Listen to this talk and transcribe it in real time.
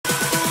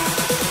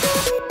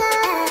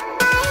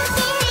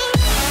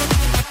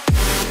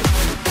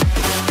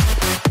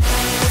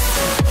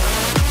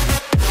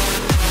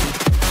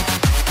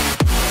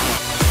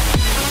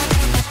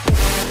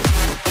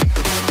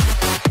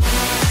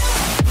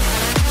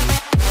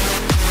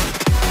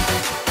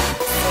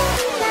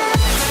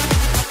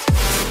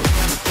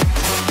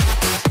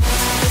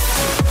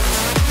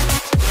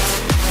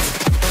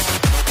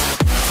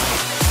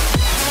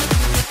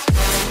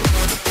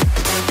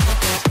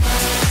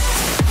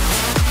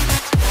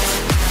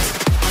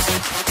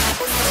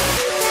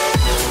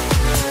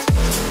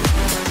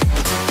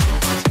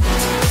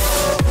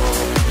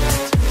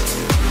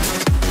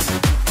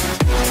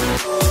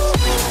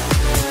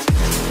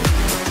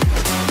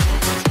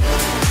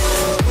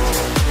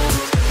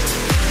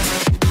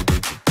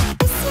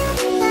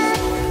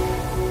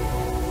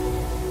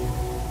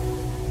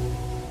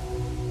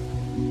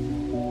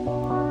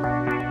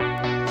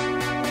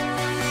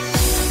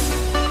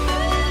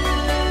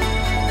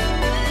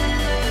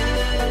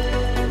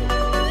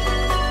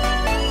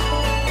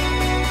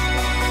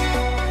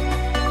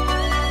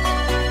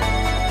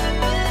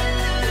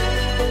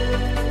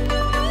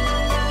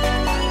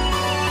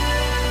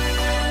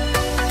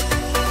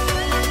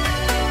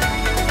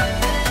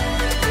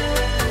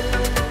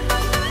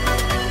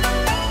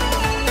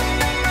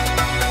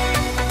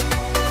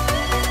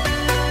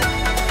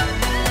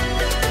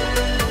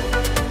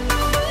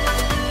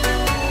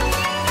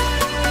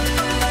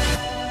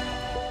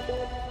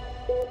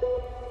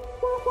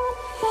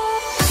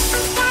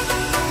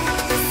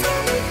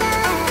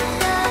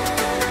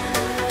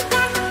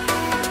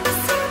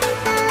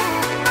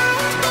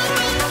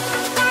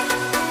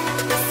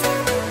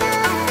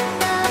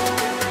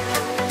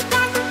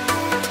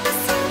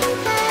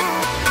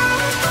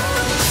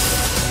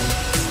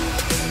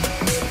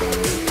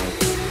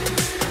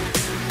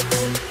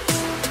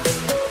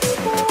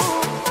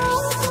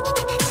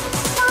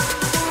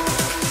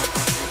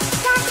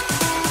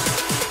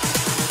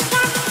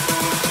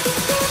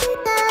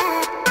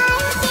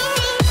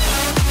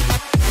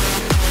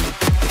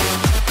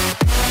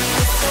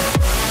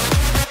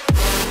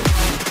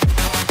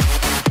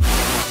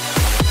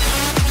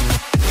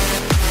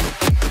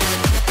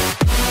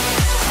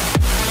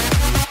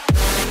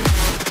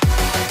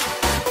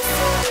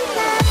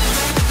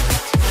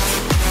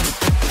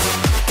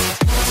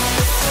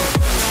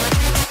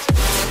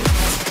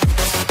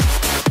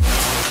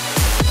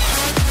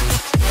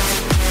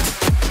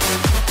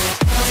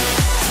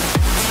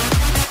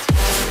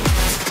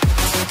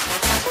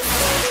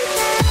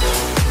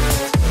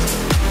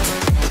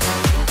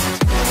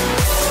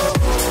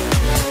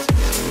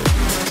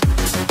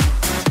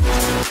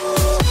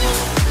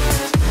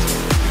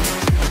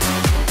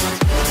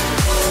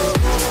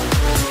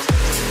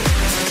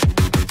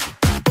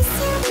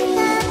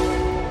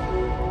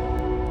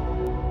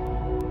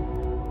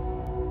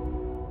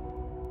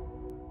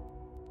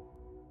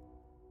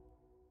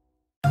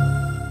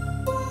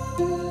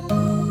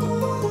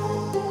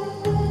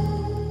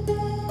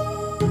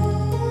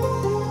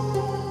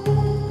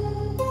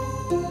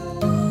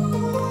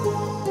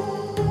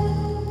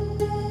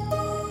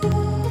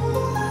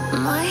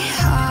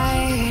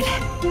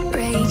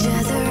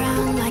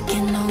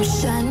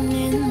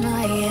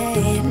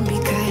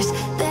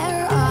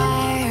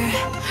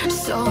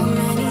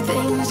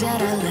that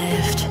I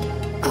left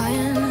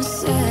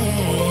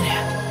unsaid.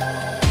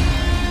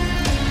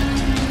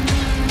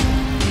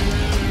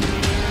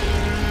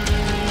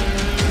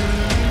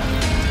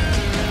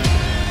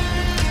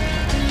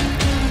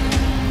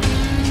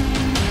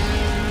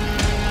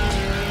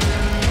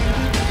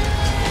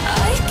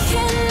 I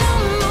can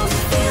almost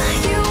feel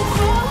you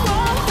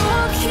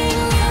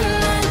walking in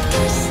the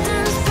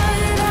distance,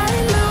 but I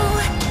know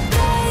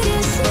that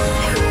it's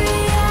not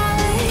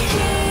reality.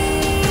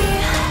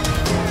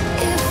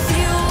 If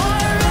you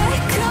are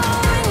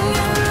echoing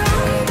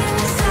around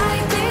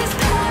inside these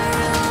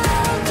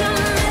parallel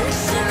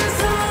dimensions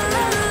all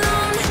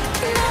alone,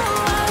 now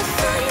I'll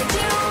find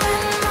you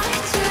in my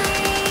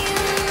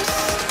dreams.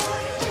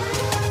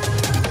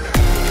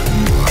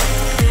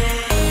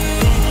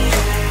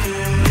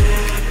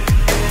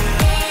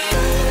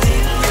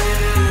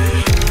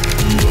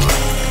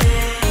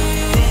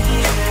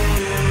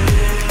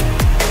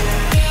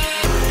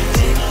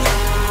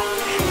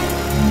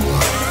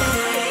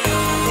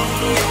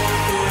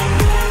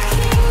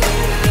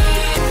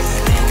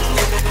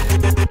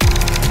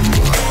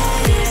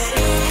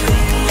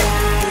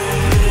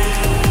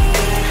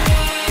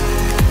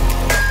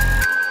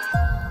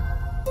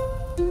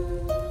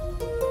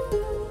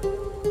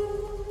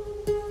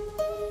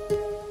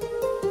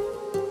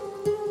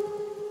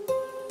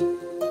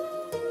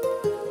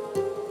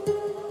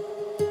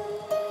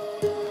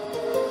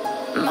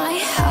 My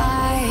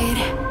heart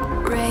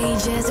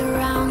rages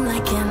around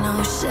like an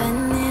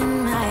ocean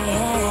in my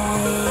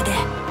head.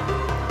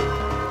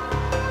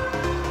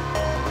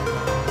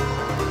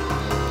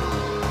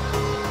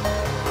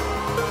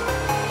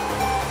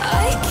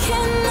 I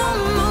can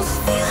almost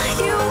feel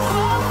you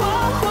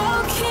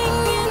walking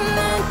in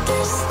the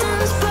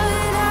distance,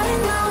 but I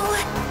know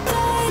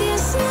that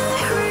it's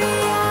not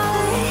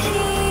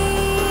reality.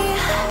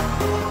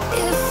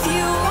 If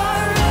you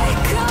are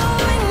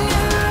echoing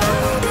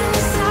around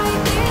inside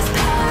these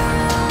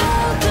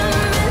parallel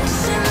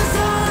dimensions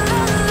all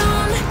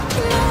alone,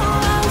 now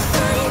I'll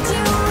find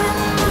you in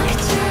my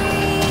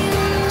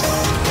dreams.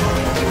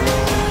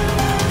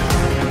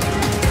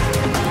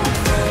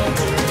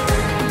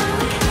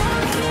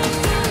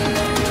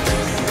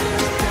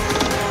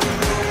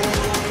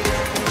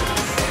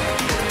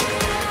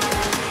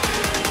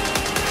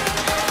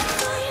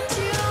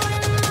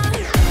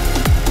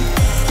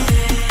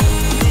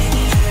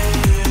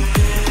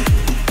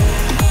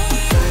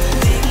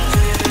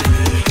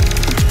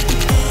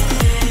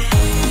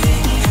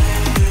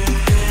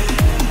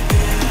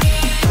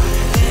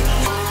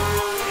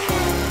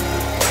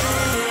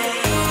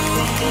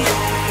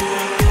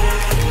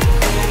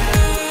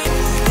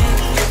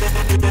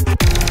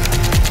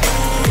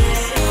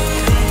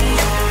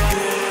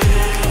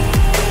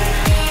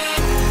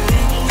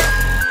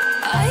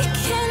 I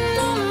can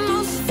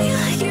almost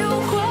feel you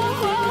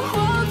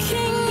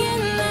walking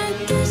in the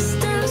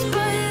distance,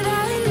 but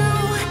I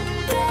know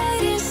that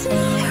it's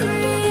not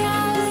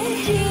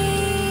reality.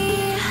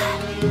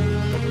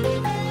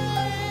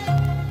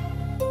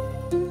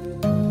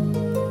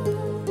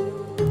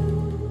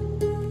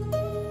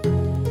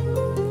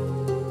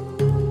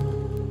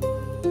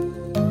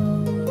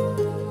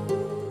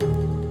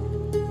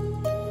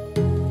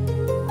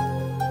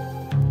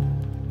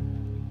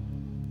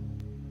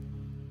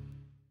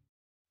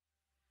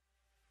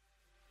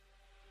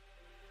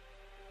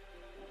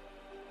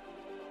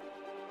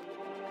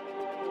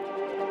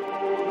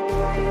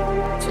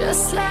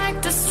 Just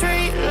like the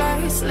street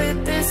lights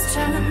lit this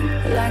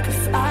town, like a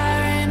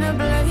fire in a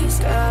blaze,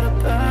 gotta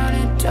burn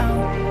it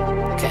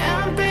down.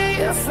 Can't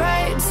be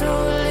afraid to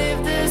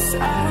leave this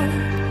out.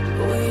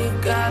 We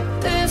got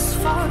this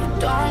far,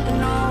 don't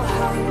know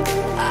how.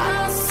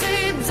 I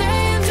see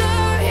danger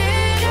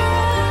in your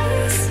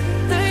eyes.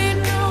 They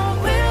know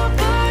we'll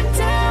burn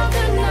down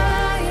the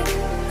night.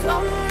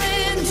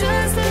 Coming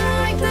just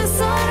like the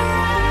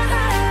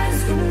sunrise.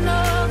 You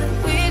know that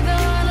we're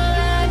gonna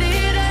light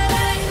it up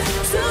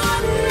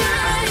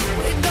tonight.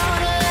 We're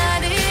gonna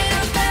light it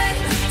up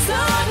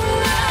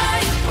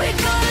tonight. We're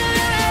gonna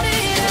light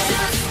it up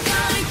just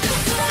like the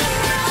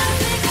sunrise.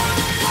 We're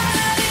gonna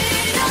light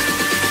it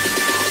up.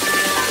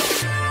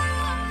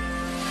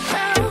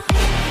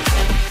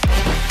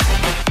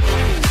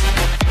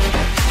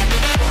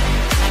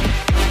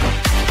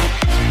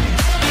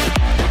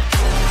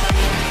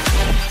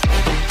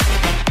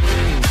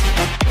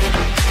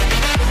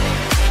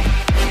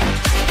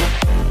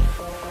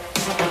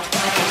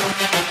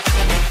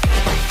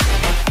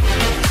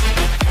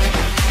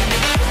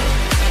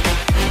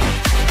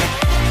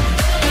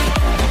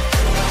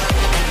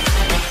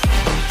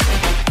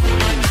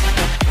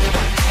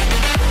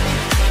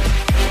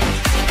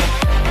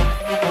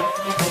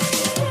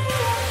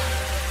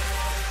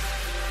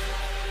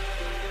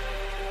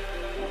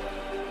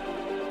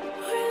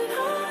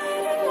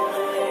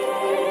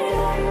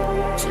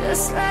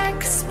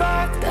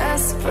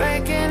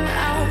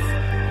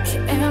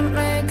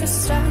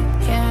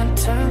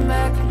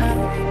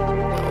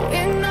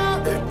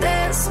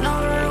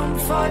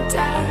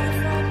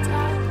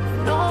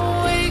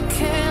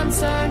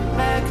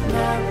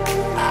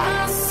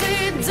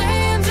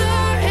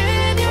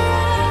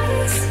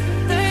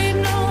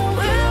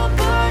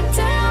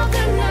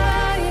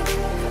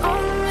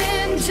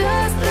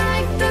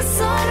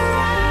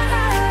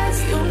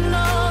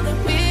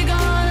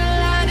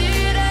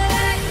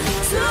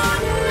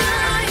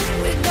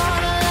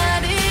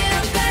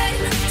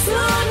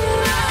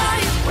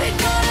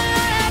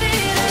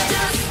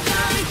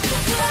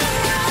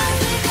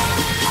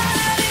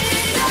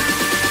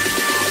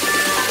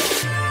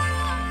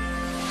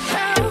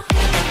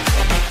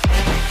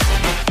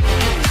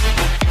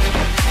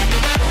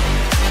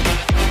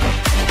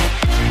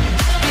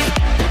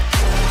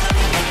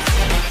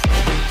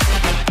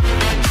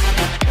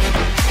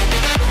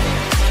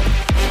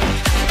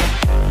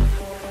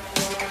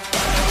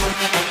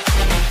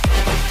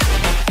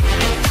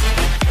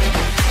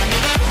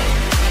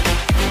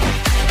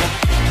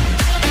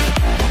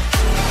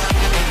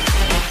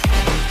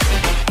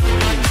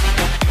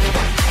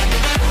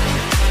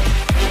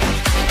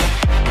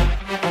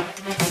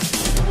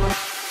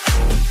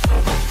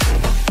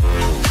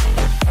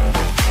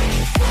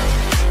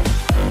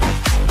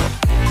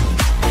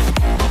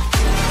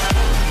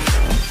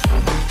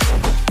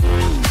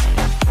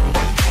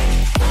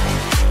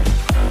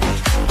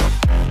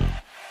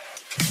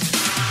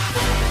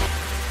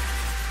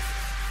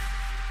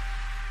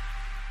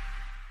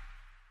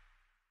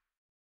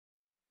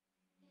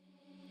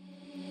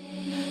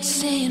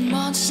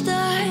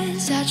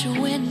 monsters at your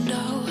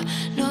window.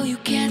 No, you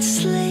can't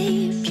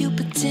sleep, you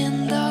pretend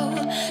though.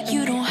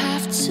 You don't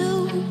have to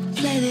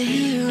play the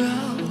hero.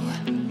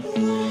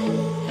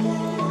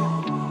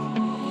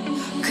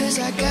 'Cause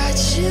I got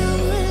you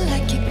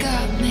like you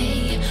got me.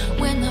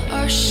 When the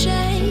earth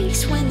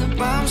shakes, when the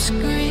bombs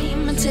scream,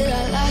 until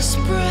our last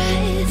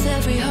breath,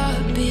 every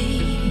heartbeat.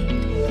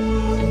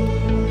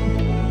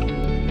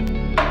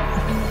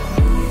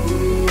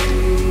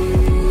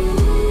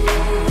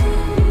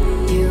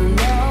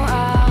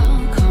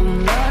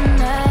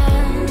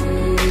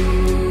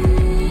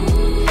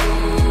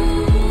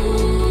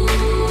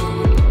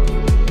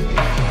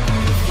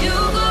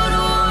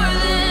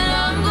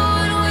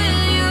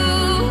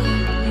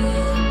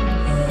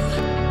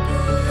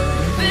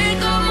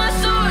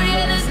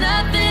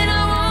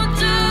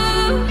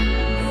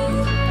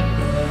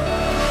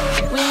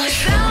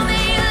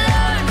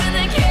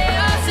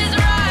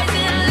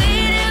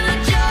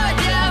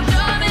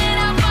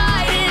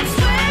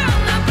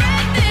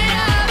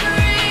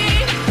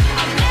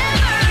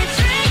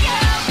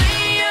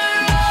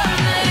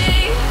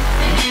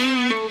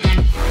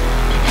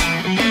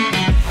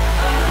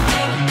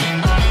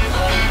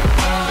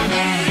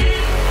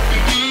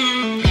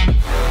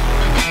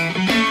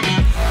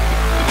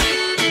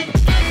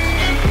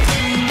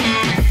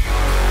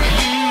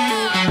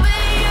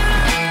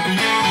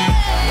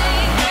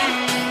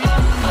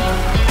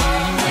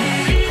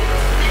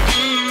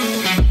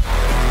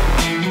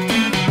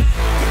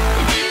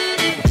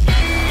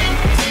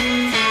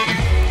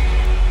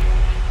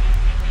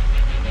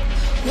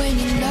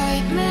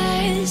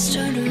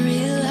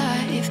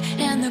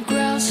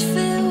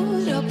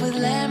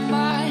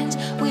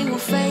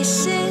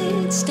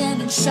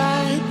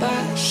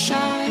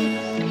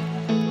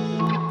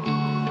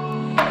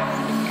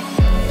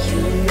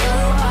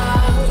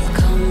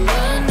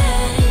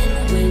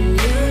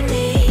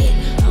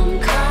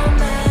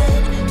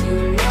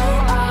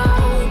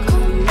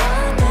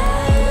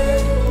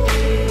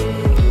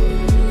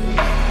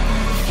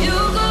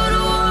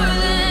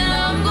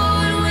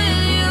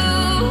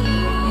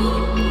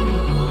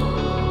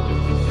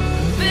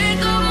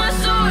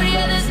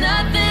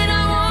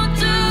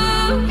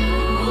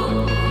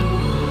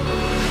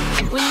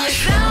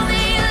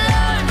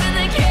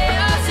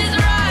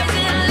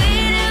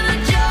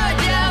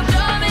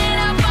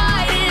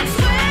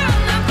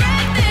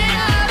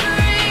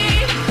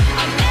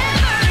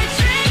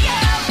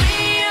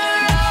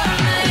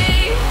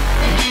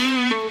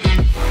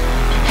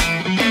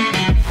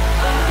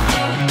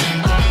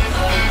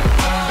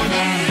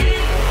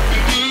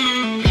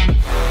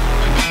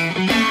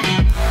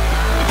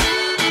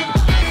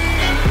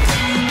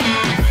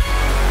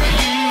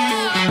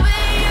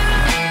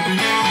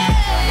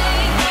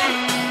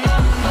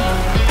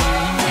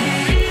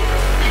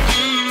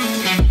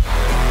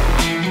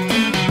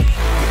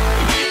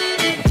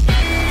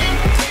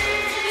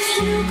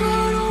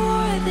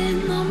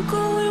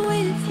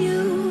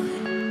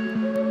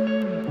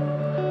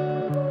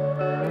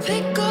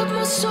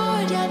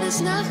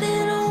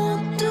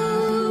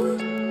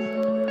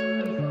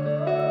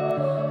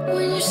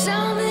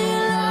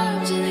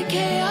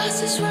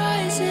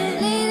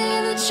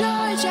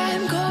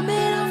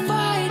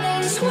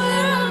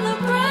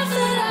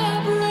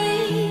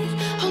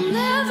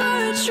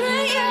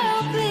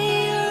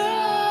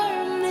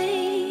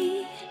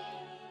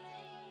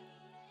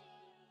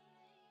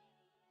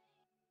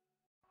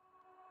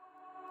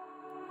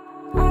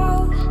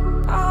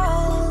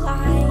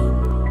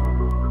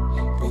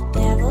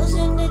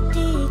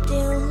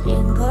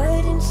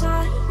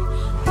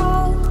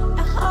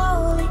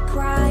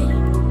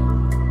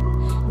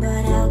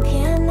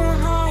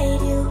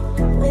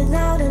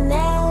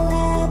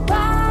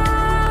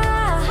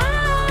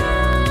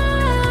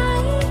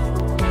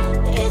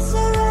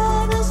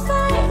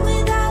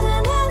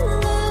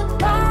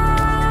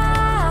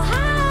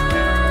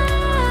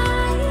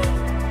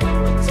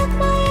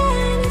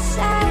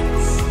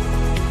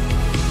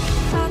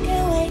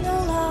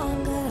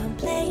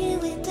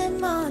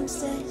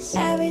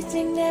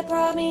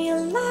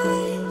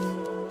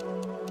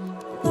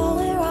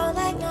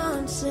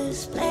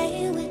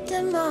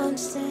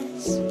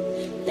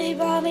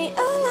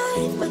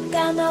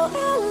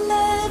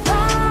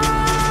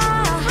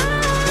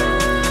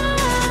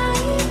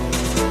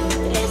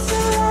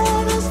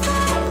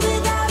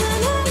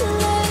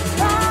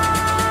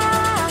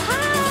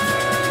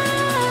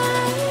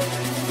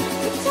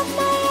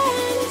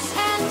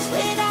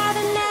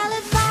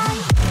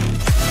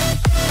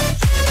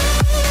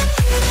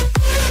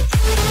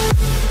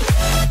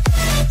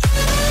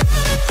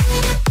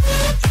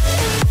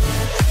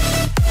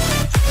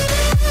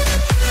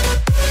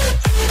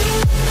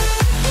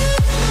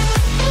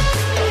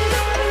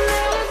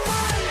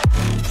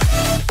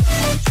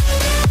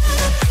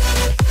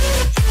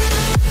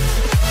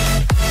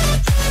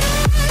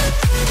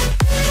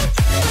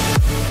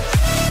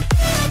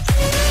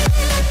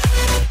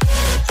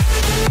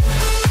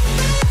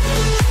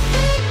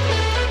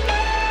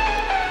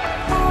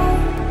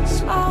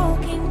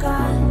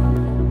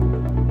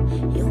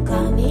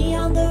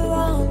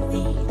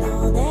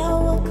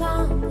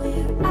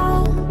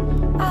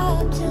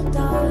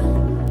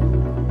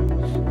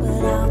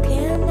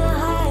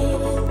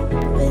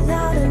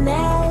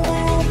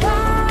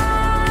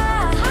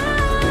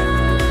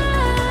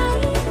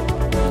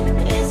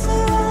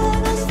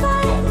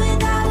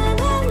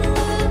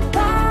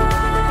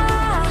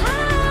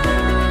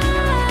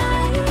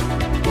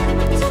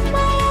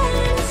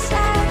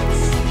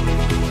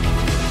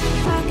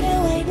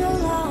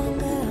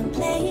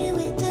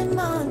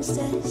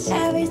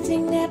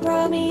 everything that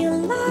brought me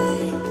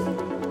alive.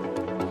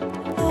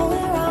 Oh,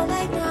 we're all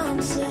like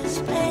monsters,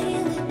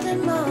 playing with the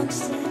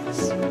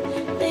monsters.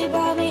 They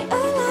brought me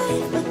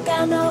alive, but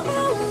I know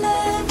I'll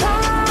live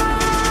high.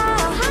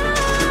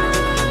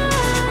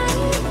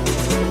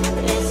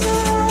 It's a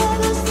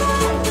rubber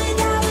spot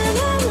without an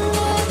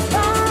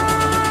alibi.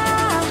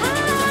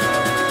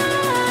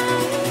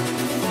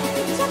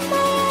 Took my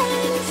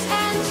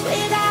hands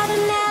without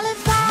an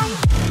alibi.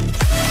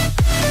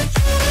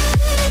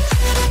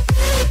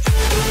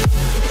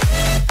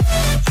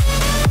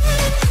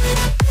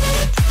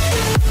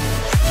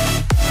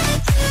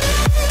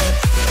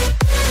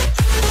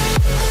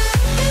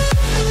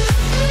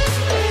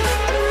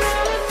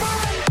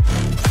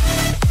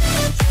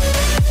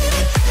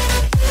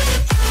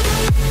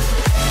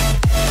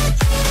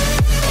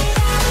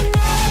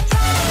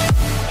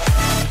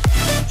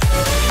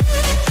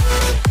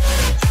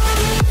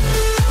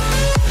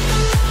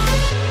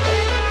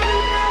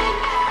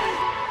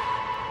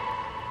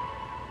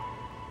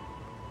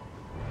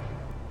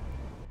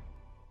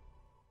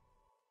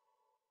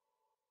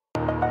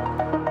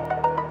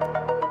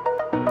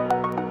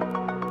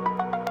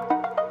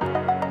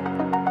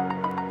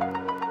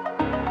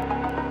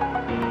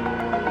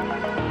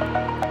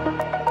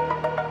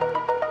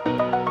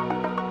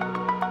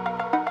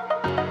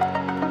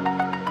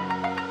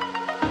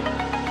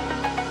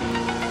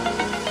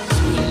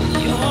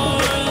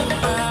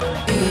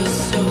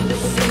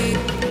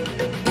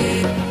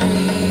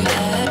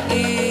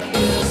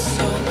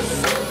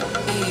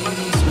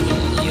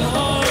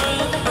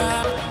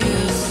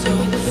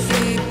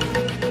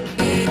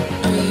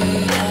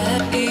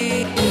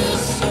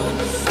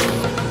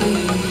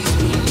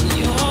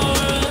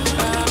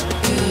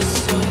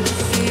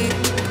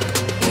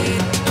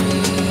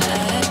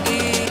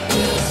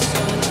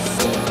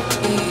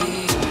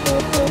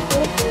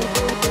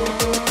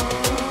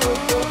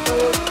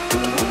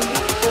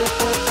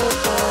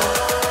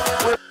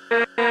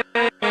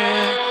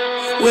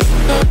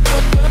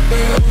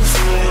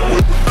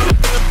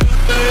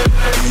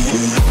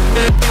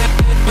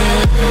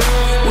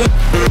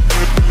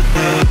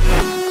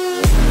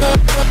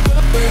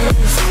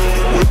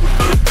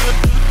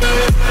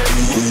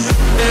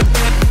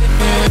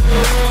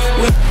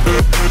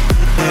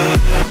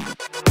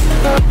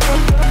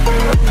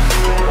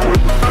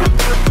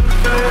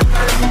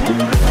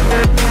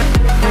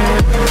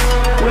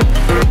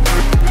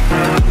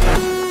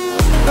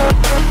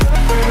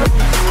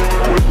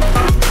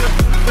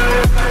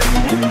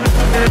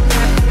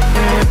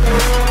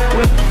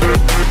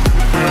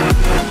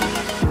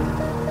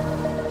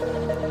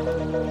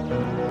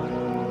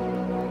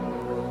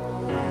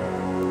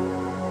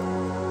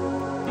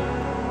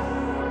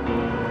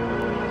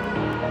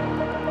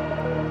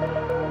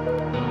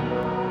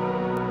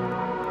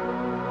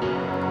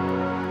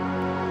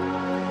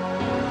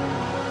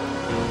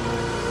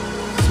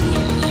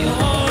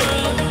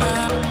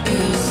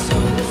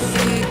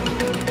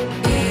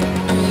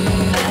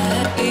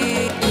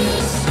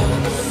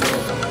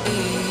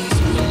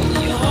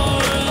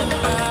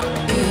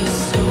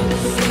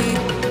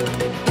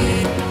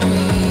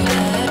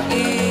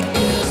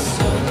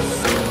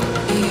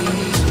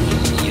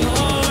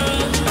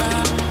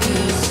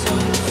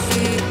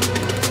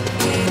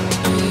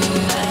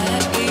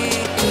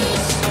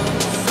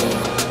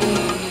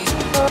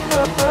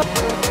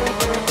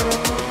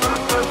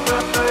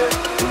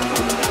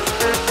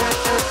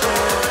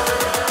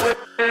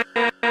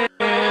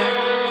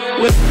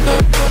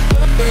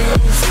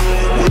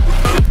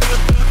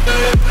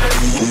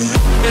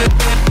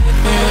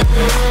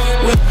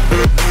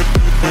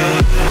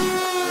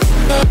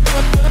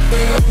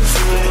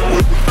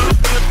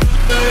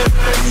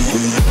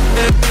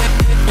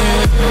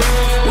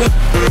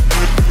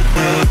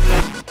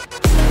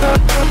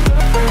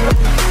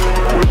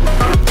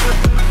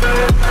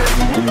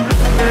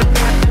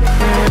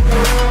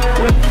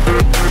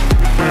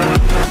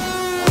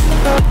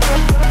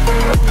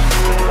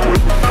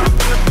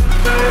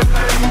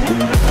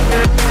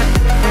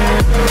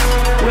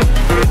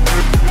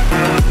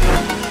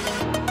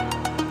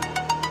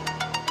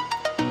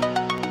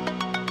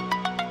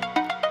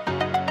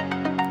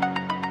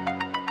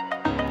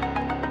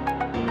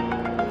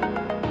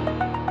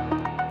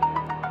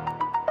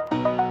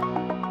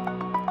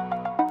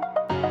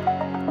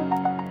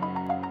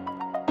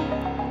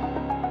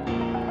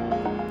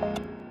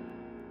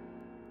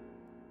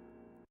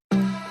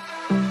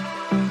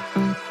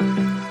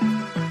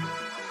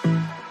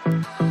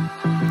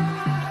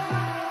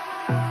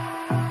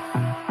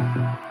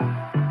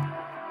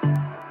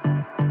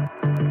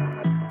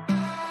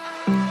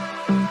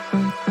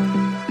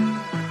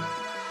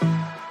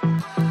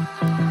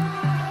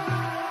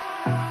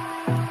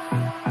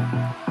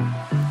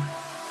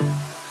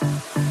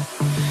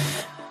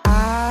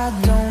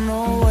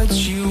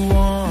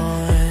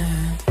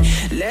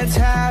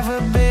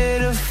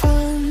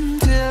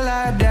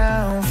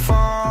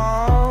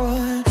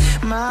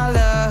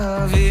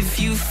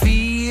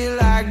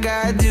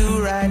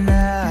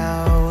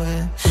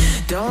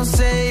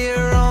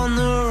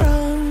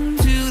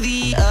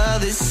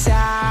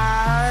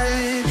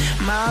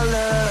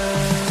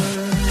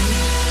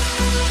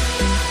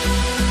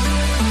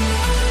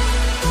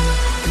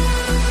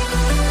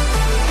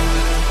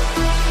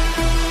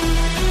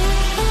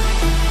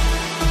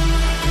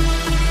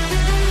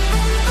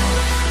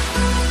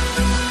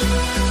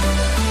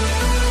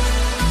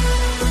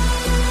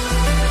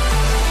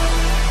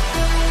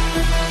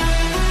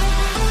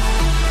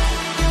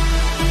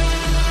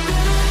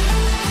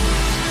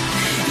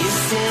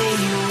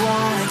 you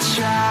wanna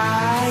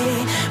try,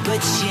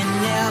 but you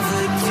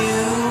never do.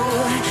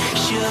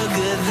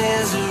 Sugar,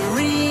 there's a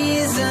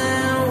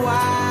reason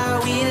why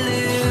we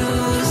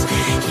lose.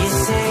 You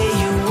say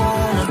you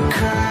wanna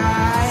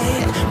cry,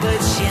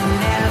 but you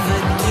never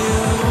do.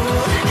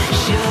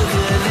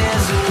 Sugar,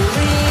 there's a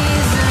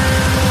reason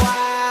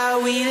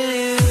why we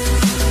lose.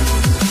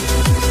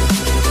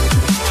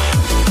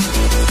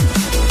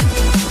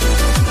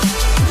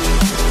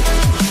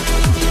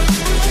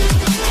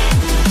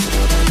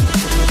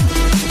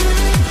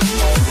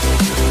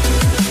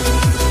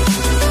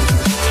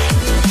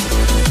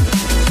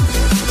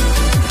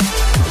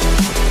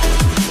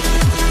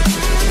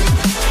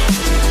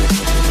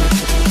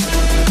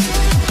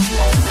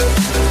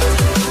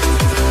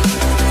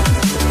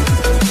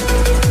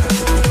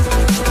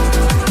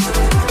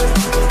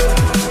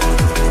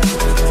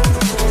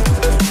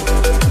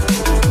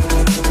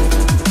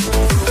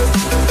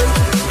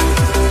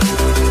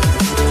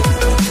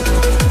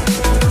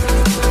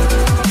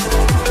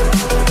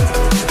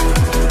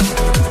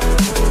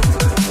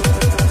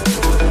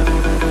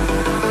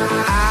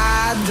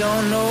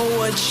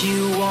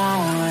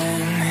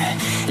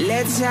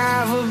 Let's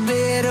have a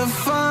bit of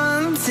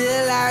fun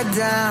till I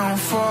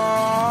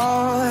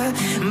downfall.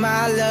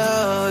 My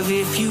love,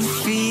 if you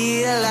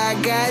feel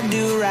like I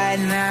do right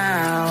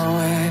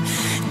now,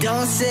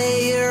 don't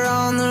say you're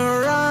on the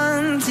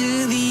run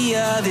to the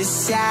other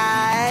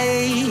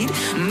side.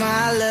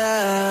 My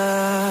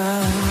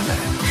love,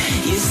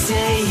 you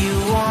say you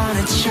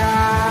wanna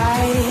try,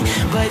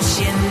 but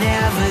you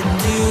never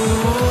do.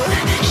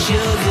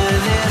 Sugar,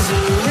 there's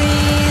a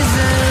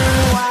reason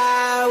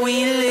why we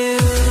lose.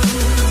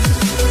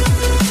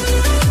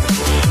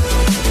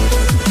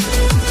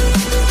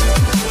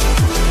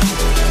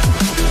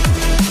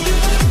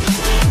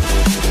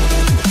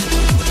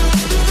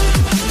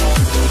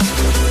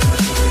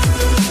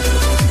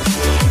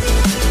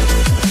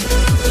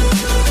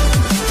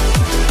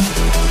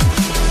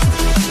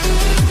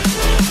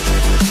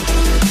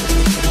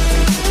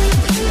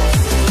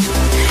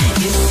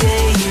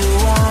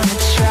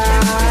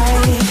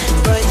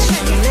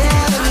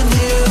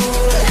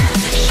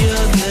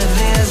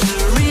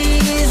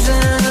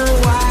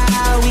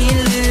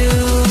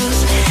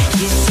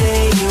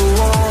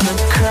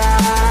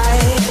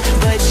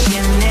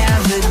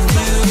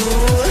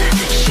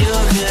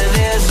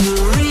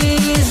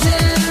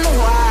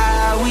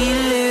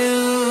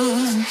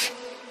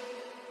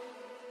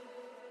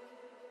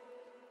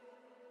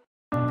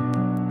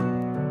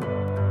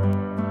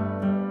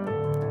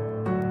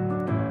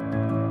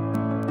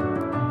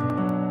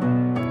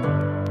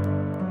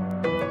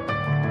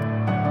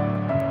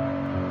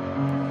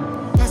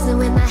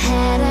 In my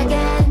head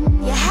again,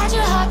 you had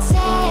your heart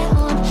set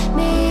on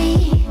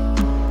me,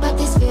 but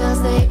these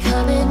feels, they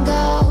come and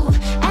go,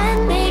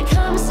 and they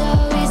come so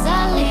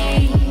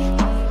easily.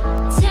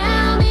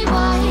 Tell me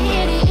what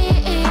it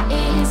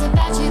is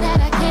about you that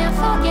I can't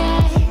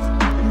forget,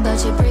 but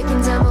you're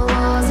breaking down my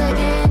walls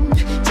again,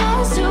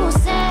 just to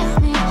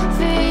set me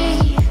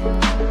free.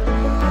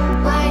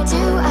 Why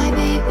do I,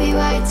 baby,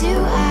 why do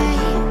I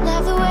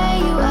love the way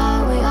you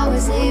are, will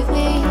always leave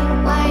me?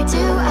 Why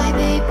do I,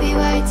 baby,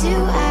 why do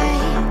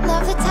I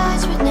love the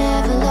touch but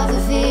never love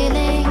the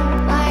feeling?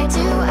 Why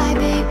do I,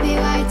 baby,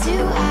 why do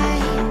I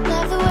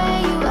love the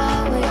way you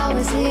are, will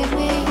always leave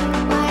me?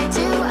 Why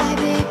do I,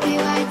 baby,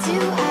 why do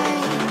I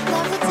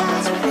love the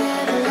touch but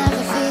never love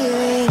the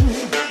feeling?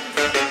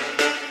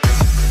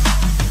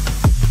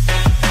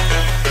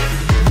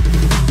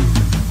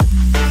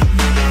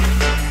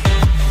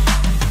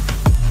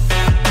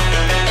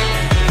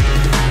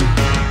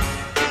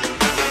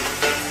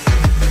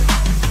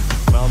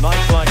 Well,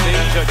 nights like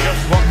these are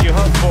just what you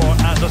hope for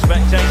as a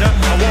spectator.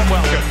 A warm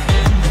welcome.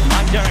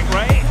 I'm Derek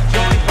Ray,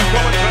 joined for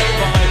commentary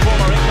by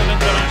former England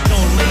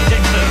international Lee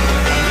Dixon.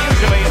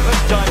 Usually at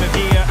this time of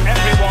year,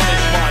 everyone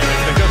is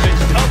smiling because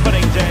it's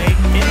opening day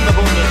in the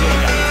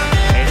Bundesliga.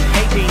 It's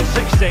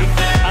 1860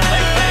 and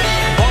they face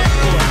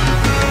Wolfsburg.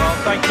 Well,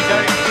 thank you,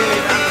 Derek.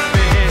 Brilliant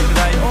atmosphere here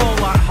today. All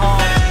that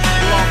hard,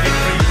 long in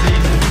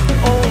pre-season.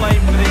 All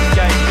aim for this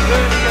game.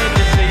 First game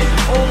of the season.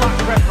 All that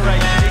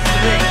preparation. It's the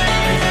thing.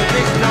 It's for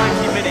this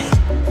 90 minutes.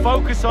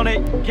 Focus on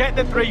it, get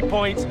the 3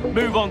 points,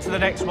 move on to the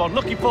next one.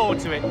 Looking forward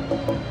to it.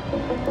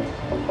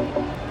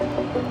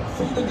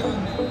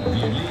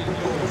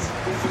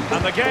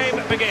 And the game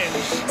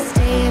begins.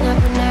 Staying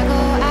up when I go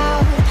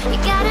out, you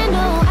gotta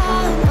know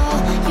I'm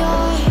all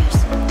yours.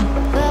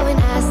 But when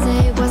I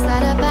say what's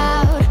that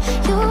about,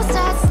 you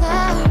start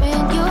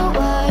slurring your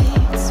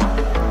words.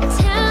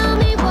 Tell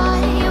me why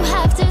you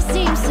have to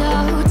seem so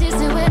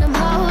distant when I'm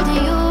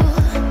holding you.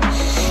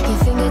 Your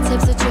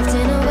fingertips are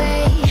drifting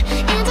away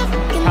into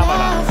fucking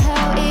love,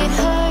 how it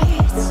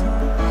hurts.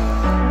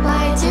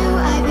 Why do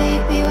I,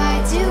 baby, why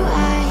do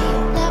I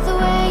love the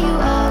way you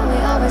are,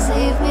 will always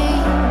leave me?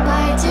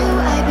 Why do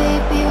I,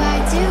 baby, why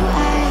do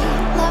I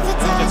love the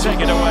touch take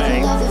it but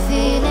away. never love the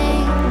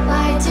feeling?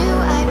 Why do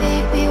I,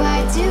 baby, why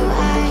do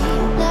I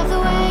love the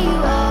way you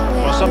are,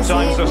 will Well, always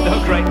sometimes leave there's no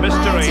me? great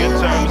mystery in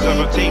terms of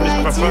a team's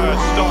preferred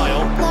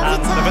style,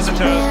 and the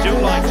visitors do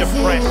like to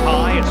press hard.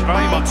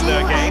 part of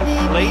their game.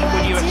 Lee,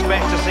 would you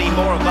expect to see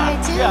more of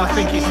that? Yeah, I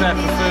think it's their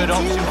preferred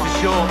option for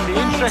sure. Be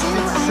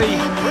interesting to see.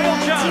 Real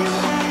chance.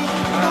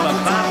 Well, a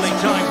badly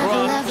timed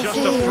run, just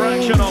a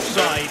fraction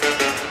offside.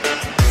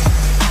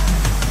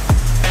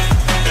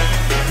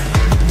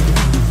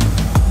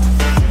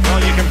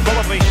 Well, you can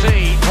probably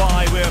see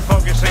why we're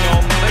focusing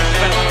on this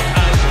fella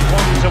as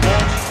one to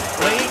watch.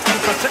 Lee, in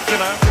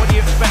particular, what do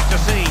you expect to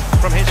see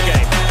from his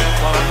game?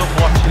 Well, I love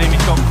watching him.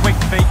 He's got quick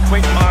feet,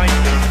 quick mind.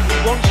 He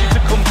wants you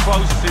to come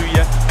close to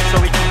you so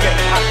he can get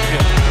past you.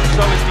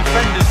 So his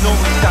defenders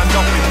normally stand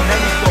off him, and then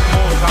he's got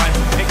more time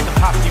to pick the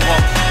pass he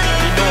wants.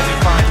 He normally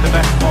finds the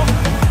best one.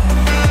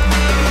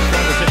 So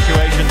the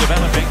situation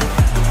developing.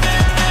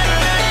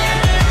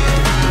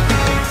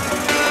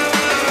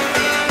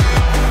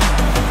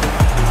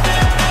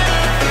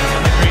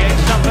 And they create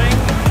something.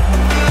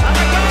 And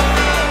a goal!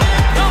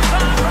 Not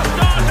bad for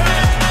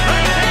starters.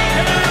 They take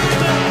it out.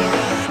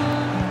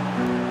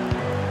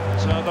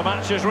 So the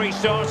match has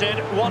restarted.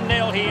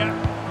 1-0 here.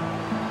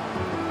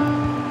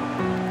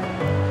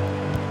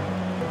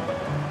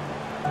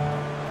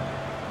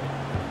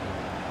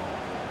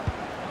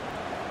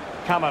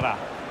 Camera.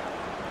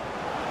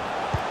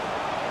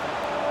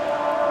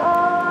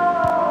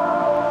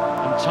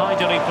 And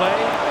tidily play.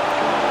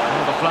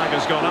 Well, the flag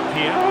has gone up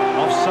here.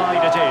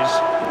 Offside it is.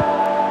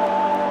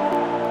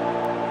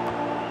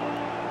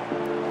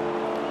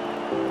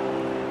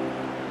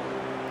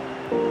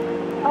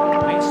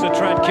 Needs to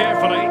tread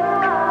carefully.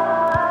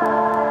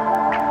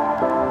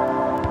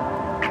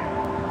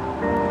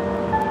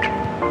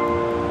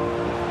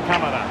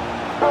 Camera.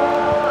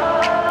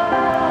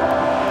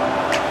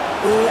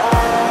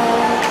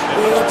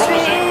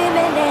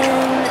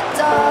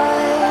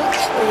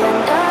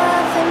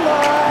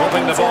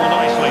 Moving the ball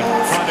nicely,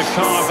 trying to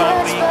carve out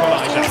the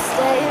equaliser.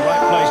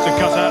 Right place to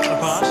cut out the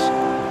pass.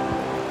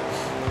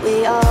 We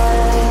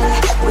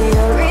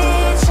are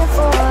reaching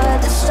for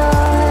the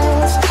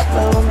stars,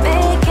 but we're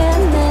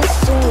making this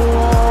too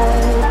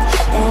hard.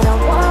 And I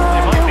want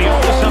They might be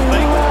onto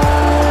something.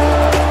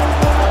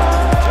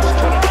 Just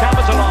trying to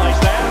capitalise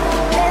there.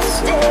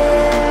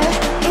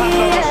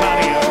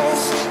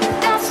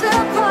 That's the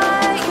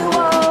part you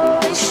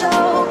always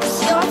show, 'cause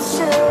you're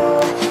too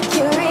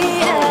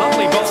curious.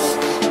 Lovely ball.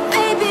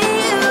 Maybe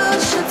you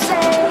should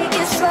take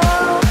it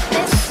slow.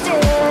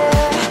 Mysterious.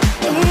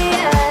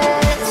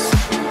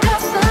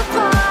 That's the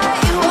part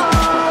you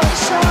always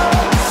show,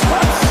 'cause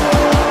you're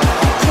too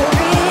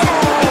curious.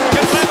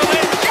 Can level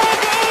it.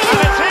 And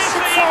it is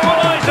the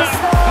equaliser.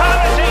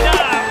 Parity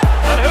now.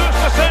 And who's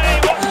to say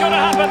what's going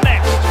to happen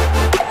next?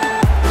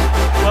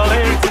 Well,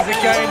 here it is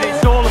again.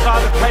 It's all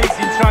about the pace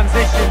in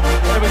transition.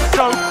 They were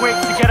so quick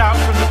to get out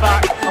from the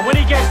back, and when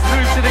he gets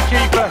through to the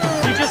keeper,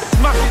 he just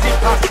smashes it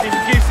past him,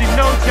 gives him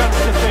no chance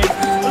to think.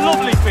 A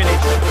lovely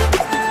finish.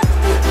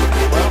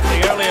 Well, the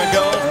earlier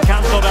goal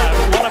cancelled out.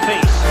 What a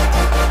piece.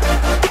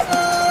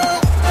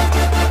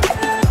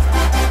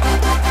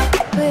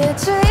 We're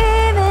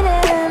dreaming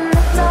in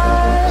the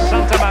dark.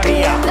 Santa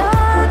Maria.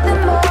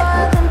 Nothing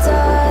more than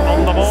dark. On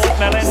the ball,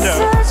 Melindo.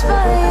 Search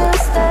for you,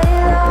 stay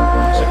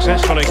lost.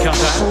 Successfully cut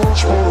out.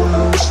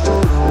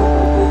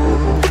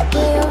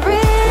 We're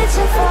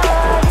reaching for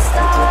the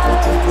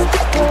stars. We're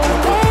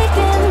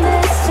making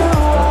this too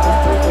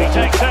hard. He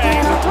takes aim.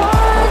 And I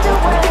wonder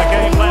where The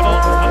game level.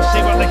 Let's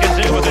see what they can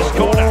do with this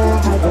corner.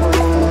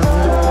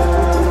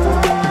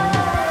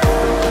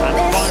 And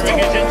firing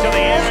it into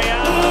the area.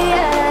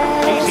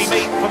 Easy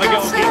meat for the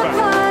goalkeeper.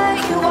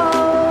 You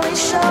always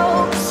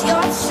show, 'cause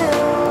you're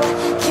too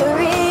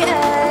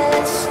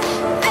curious.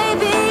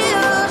 Maybe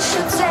you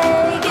should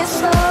take it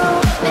slow.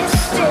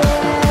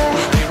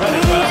 Mysterious. He read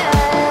it well.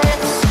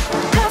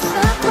 That's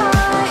the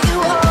part you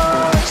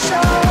always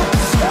show,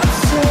 'cause you're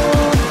too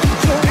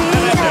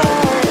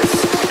curious.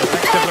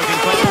 Effective looking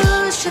Maybe pass.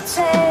 you should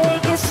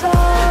take it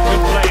slow.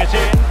 Could play it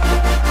in.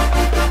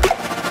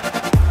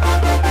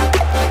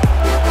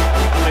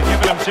 And they've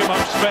given him too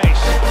much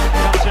space.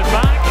 Cuts it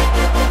back.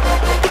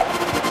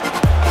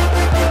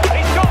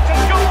 He's got to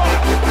score.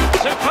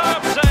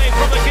 Superb save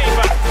from the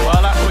keeper.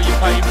 Well, that's what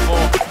you're paying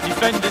for.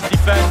 Defenders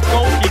defend,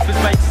 goalkeepers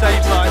make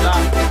saves like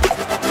that.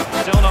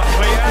 Still not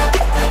clear.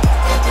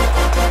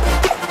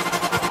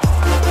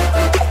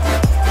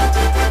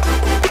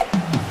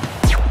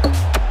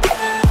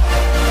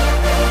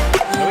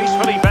 Luis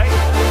Felipe.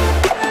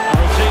 A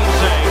routine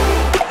save.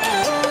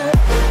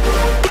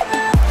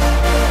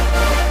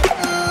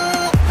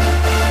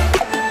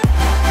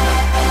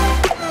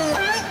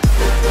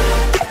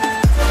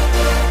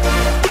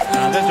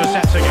 And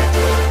intercepting it.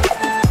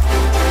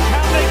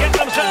 Can they get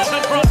themselves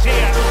in front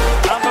here?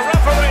 And the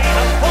referee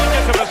has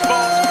pointed to the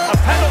spot. A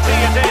penalty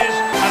it is,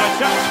 and a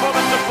chance for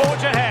them to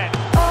forge ahead.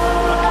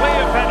 A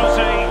clear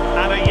penalty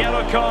and a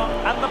yellow card,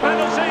 and the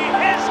penalty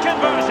is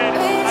converted.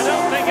 I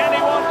don't think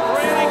anyone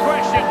really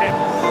questioned him.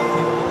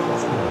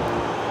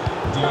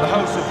 The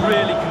hosts have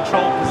really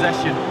controlled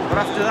possession, but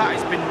after that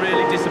it's been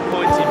really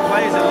disappointing.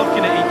 Players are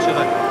looking at each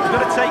other. You've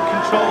got to take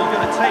control, you've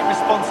got to take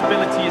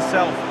responsibility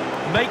yourself.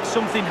 Make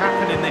something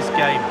happen in this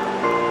game.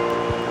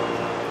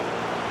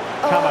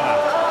 Camera.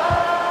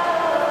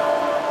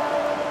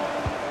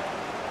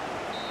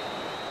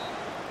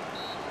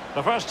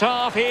 The first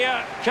half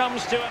here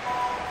comes to it.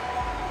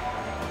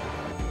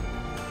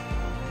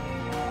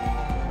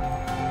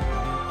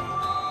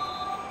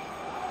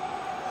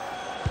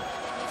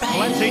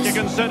 Plenty to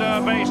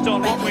consider based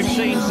on what we've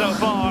seen so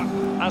far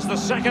as the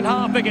second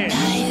half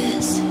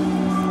begins.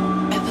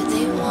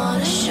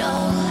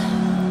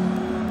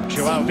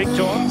 Joao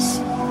Victor.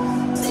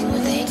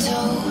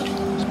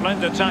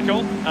 Splendid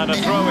tackle and a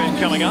throw-in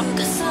coming up.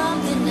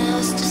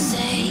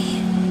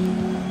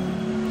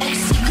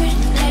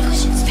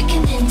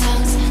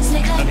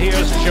 And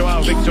here's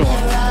Joao Victor.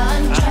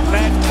 And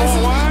then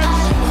forward.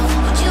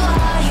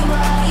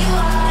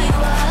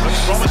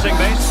 Looks promising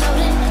this.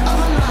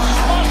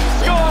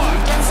 Score!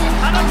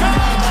 And a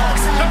goal!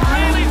 To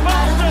really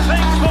bolster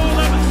things for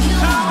them. 2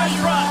 in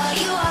front.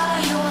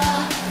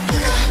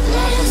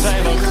 That's a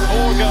tale of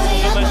 4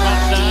 goals in this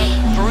match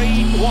now.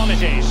 3-1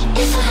 it is.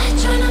 If I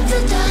try not to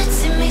dance,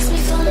 it makes me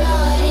feel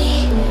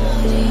naughty.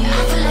 I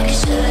feel like I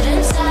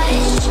shouldn't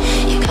touch.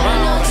 You got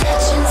no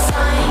touching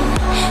sign.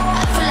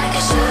 I feel like I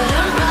shouldn't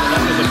run.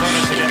 That was a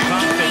bonus to get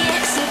past it.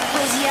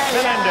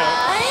 Fernando.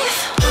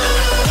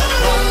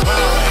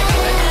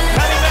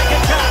 Can he make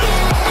it count?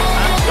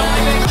 And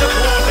diving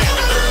towards it.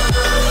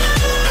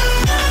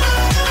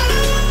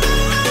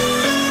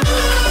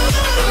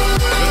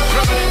 He's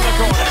driven in the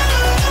corner.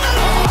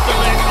 Must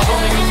admit, I don't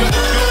think he's going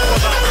to score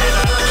with that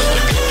header.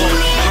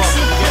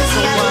 Gets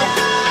so well,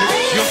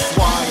 it's just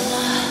wide.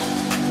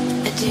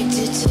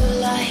 Addicted to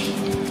light.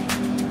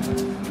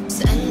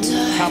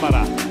 Center.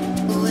 Camera.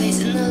 Always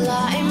in the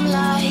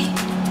limelight.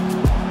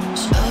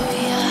 Show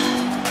ya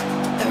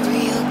a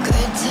real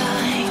good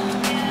time.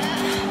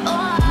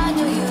 Oh, I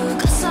know you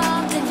got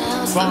something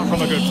else. Far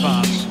from a good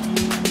pass.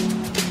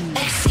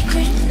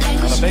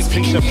 And And a big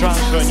piece of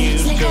transfer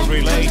news to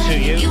relay to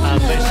you, and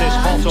this is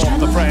hot off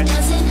the press.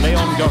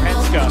 Leon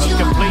Goretzka has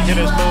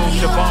completed his move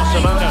to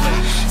Barcelona.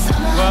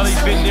 Well, he's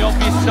been the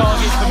obvious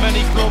target for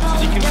many clubs, and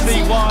you can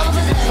see why.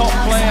 He's a top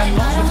player.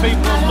 Lots of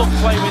people will love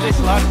playing with this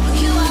lad.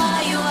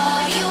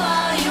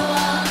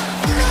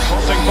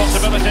 Crossing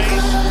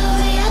possibilities.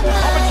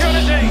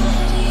 Opportunity.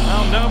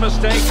 Well, no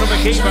mistake from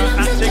the keeper,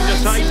 acting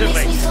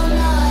decisively.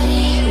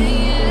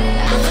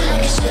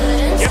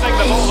 Giving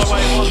the ball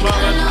away one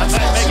moment and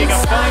then making a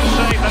fine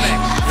save the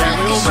next. Yeah,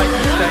 we all make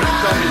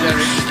mistakes, don't we,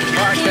 Derek?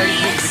 Right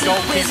occasions, the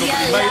goalkeeper will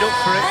be made up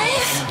for it.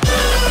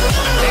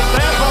 It's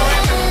there for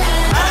him.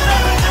 And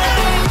there it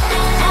is.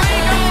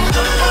 3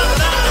 goals in front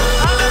now.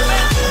 And a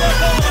missed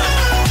performance.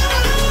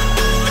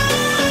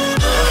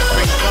 Well, it's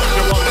been such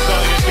a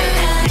one-sided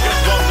game. You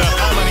just wonder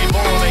how many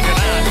more they can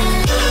add.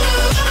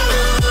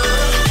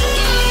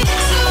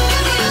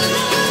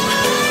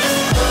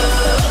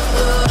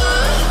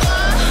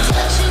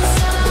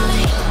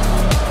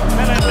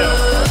 Fernando.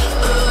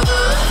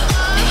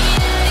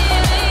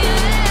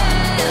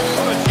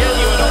 What a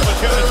genuine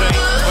opportunity,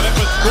 but it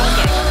was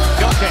squandered.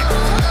 Got it.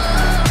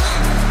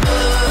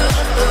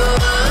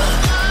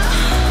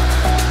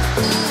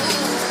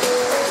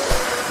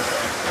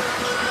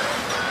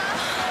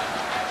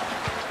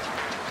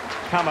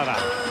 Camera.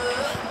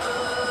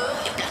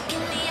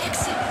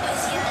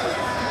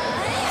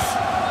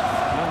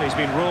 Well, he's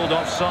been ruled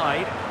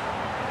offside.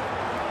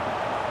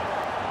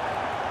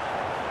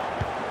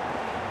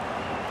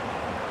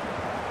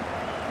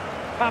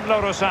 Pablo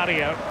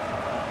Rosario.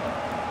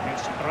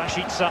 It's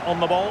Rashica on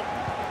the ball.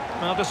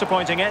 Well,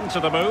 disappointing end to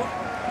the move.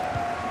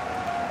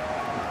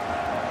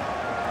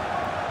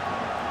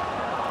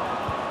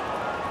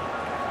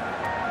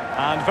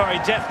 And very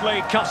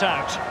deftly cut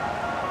out.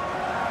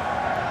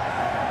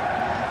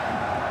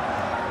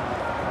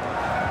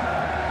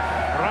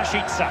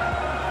 Rashica.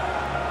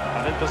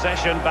 And in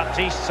possession,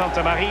 Baptiste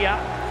Santamaria.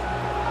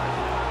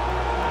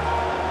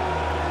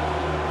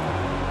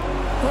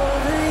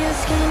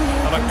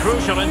 And a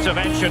crucial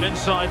intervention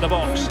inside the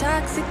box.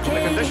 The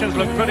conditions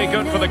look pretty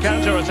good for the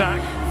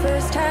counter-attack.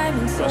 There's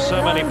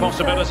so many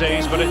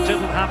possibilities, but it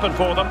didn't happen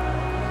for them.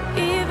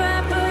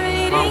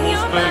 Well,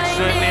 Wolfsburg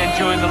certainly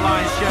enjoying the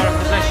lion's share of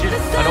possession,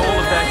 and all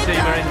of their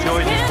team are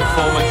enjoying this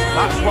performance.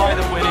 That's why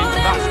they're winning,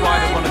 that's why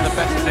they're one of the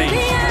best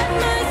teams.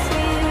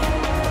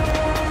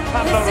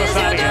 Pablo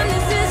Rosario.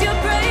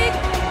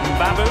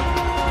 Babu.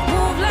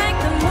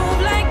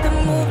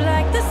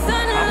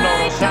 Pablo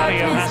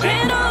Rosario has it.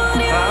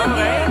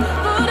 Traore.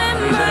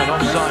 He's in an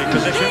offside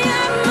position.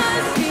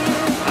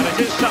 And it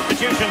is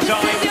substitution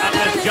time at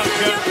this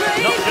juncture,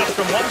 not just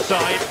from one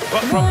side,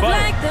 but from both.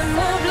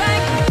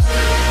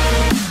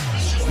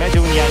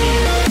 Medugnani.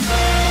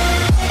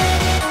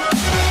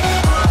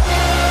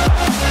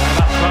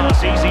 That pass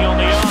easy on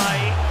the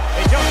eye.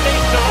 It just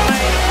needs to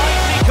remain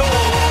icy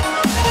cool.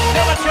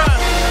 Still a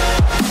chance.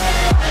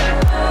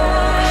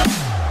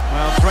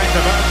 Well, threat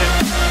about it.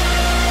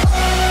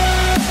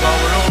 Well,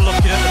 we're all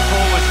looking at the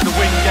forwards to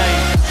win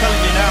games. I'm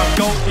telling you now,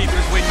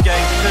 goalkeepers win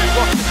games too.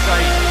 What a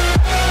save.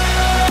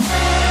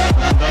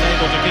 And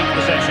unable to keep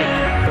possession.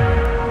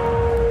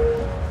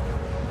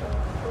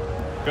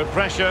 Good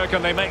pressure,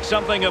 can they make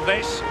something of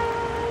this?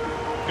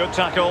 Good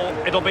tackle,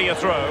 it'll be a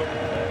throw.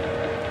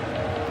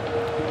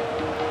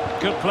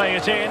 Could play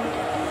it in.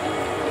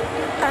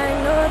 I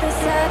know the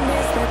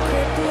sadness that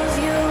cripples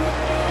you.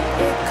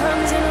 It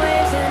comes in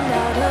waves and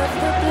out of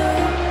the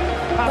blue.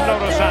 Pablo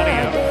But Rosario.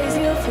 there are days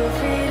you feel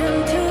freedom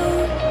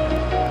too.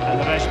 And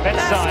the best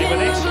bedside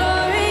with it.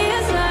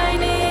 Glorious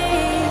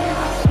lightning.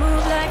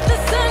 Move like the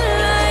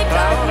sunlight.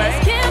 Paolo. Darkness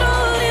can't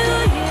hold you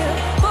here.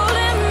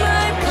 Holding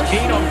my He's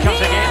keen on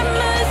cutting in.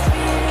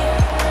 atmosphere.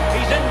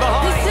 He's in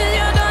behind. This is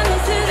your dawn,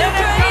 this is your In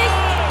it break.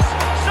 goes!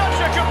 Such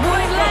a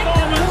complete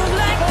performance. Move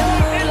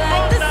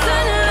like the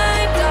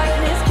sunlight.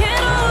 Darkness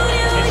can't hold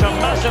you It's a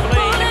here. massive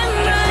lead, and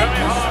it's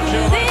very hard to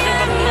imagine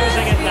them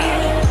losing it now.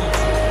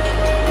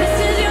 This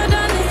is your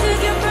dawn, this is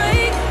your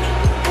break.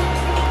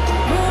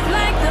 Move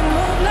like the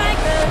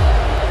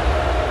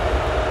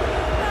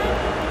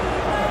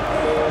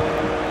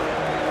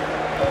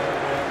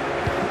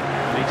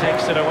He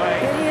takes it away.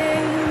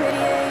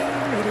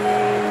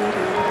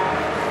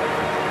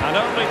 And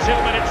only 2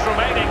 minutes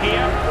remaining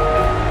here.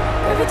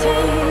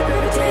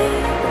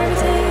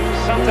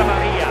 Santa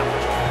Maria.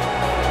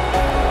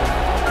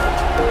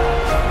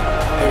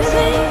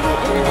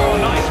 Oh,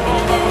 nice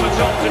ball over the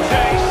top to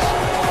chase.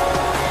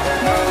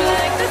 Move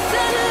like the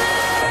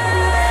sunlight.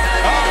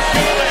 Oh,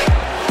 surely.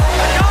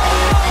 A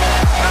goal!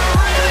 A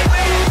really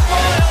big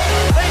spoil.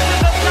 This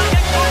is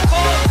attacking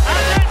football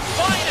at its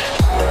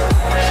finest.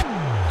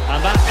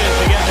 And that is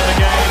the end of the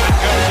game. It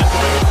goes into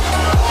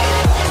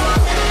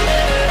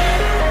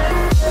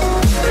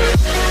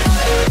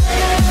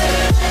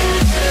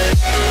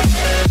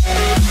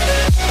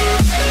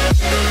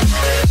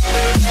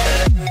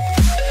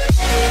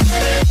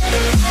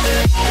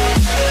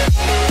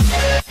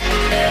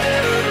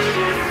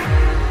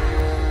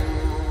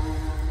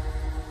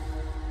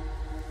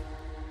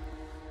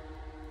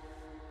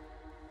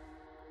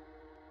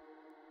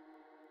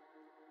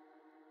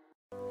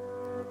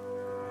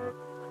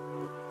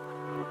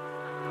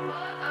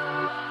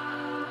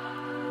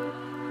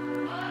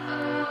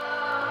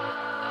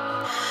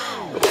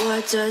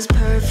What does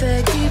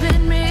perfect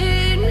even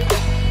mean?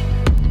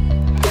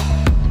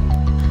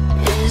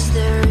 Is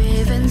there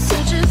even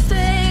such a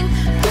thing?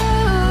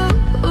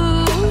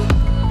 Ooh,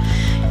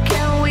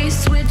 can we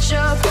switch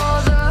up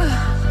all the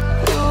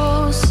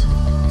rules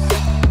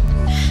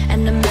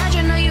and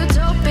imagine a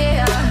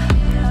utopia?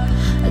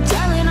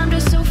 Darling, I'm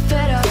just so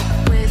fed up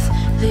with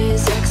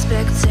these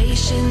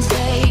expectations.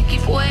 They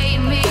keep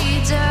weighing me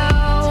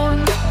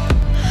down.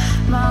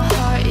 My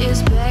heart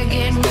is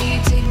begging me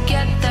to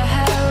get the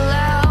hell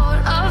out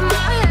of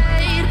my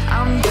head.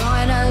 I'm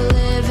gonna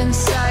live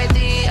inside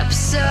the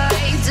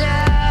upside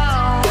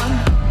down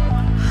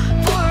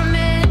for a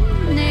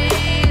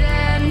minute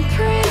and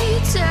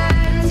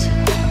pretend,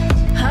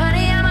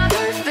 honey, I'm a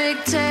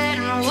perfect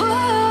 10.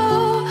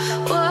 Whoa,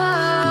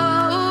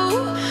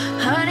 whoa,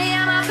 honey,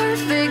 I'm a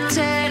perfect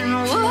 10.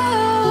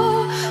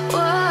 Whoa,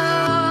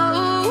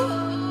 whoa,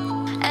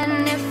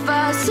 and if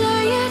I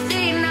say it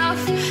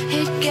enough,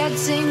 it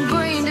gets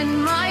ingrained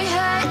in my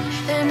head,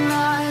 and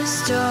I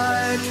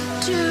start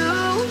to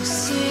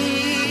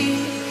see,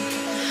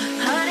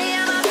 honey,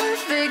 I'm a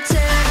perfect 10.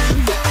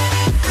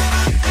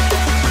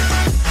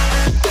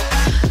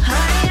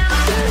 Honey, I'm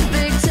a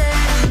perfect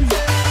 10.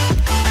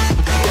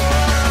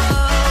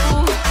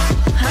 Whoa,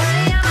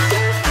 honey, I'm a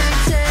perfect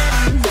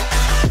 10.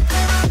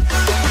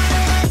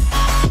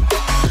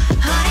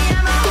 Honey,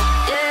 I'm a,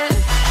 yeah.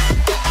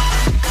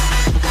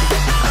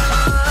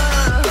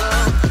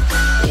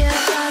 Yeah,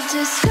 I've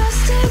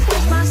discussed it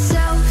with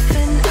myself,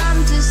 and I'm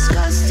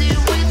disgusted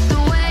with the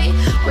way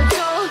we're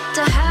told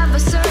to have a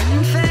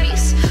certain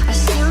face. I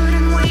stood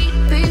and wait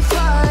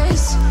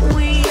because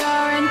we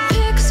aren't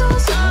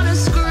pixels on a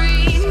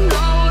screen.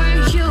 No,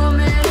 we're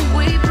human,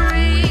 we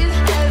breathe.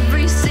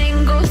 Every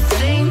single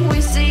thing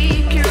we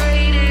see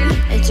curated,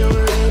 it's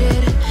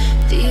overrated.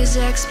 These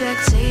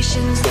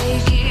expectations, they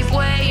keep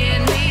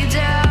weighing me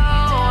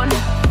down.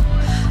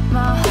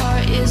 My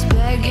heart is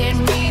begging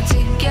me to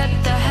get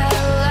the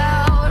hell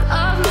out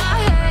of my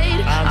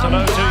head. And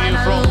hello to you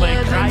from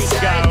the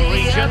Kraichgau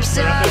region.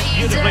 We're at this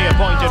beautifully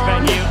appointed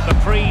venue, the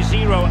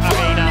Pre-Zero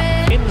Arena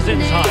in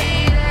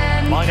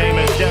Zinsheim. My name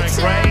is Derek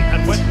Ray,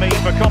 and with me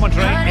for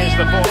commentary is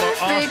the former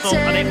Arsenal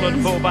and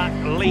England fullback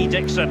Lee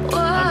Dixon.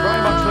 I'm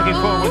very much looking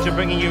forward to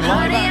bringing you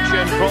live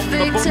action from the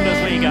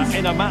Bundesliga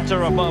in a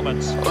matter of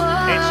moments.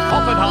 It's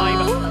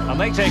Hoffenheim, and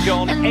they take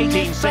on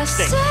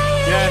 1860.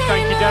 Yeah,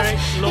 thank you, Derek.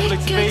 Lovely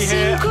to be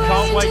here. I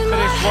can't wait for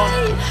this one.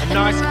 A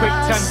nice quick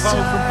tempo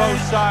from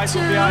both sides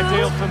will be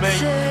ideal for me.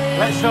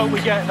 Let's hope we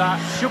get that.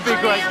 Should be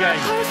a great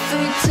game.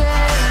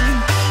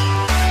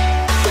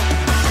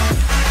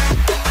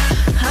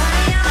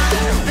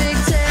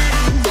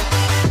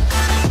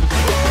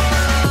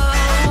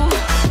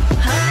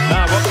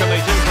 Now, what can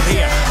they do from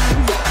here?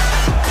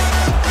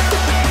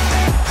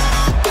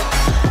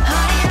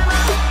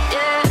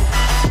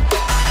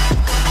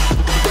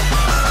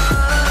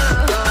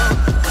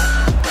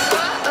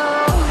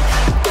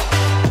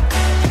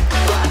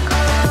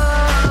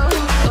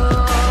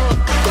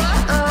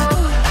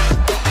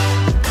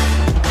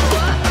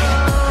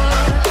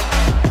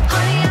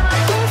 Honey,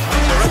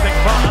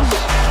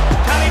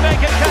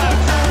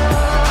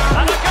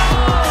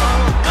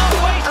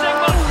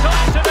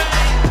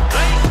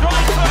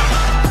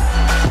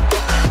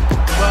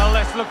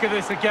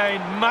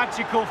 again.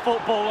 Magical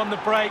football on the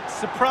break.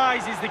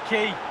 Surprise is the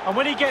key. And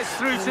when he gets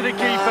through to the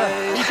keeper,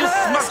 he just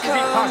smashes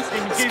it past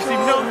him and gives him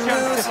no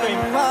chance to think.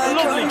 A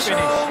lovely finish.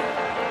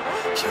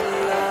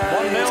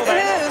 1-0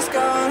 then. Is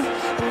gone,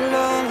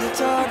 alone the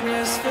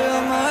darkness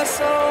fill my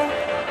soul.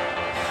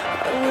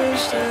 I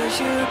wish that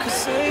you could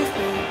save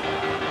me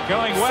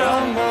Going from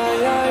well.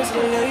 my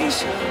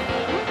isolation.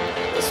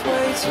 It's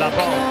way too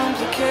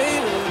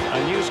complicated.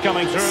 And news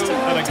coming through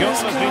that a goal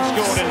has been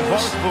scored in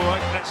Wolfsburg.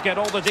 Let's get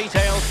all the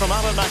details from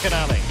Alan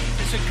McInally.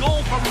 It's a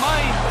goal from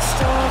mine.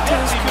 1-0.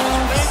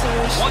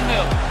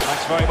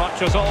 Thanks very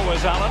much as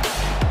always, Alan.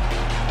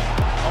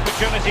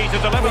 Opportunity to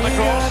deliver the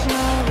cross.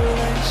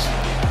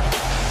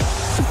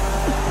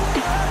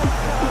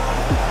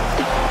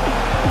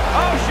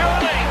 Oh,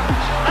 surely!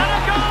 And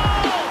a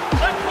goal!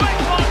 A quick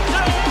one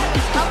too!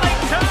 And they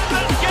turn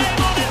this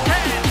game on its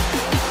head!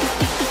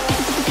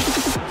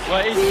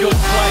 Well, it's good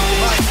play. You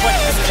might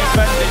question the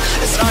defending.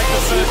 But I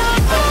prefer to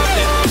be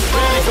positive.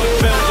 Really good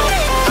build-up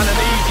and an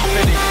easy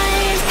finish.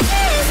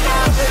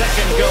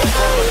 Second goal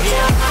for them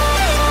here.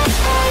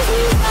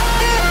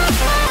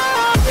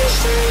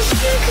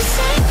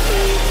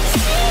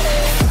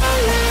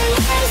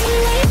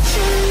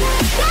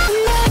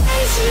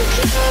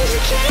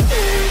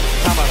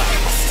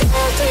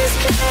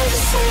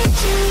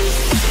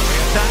 The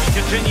attack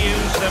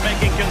continues. They're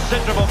making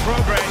considerable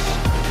progress.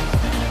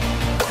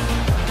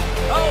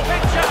 Oh,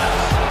 big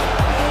chance!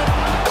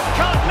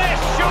 Can't miss,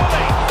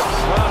 surely!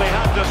 Well, he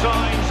had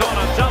designs on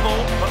a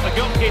double, but the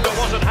goalkeeper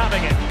wasn't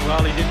having it.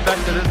 Well, he did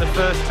better than the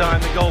first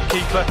time, the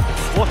goalkeeper.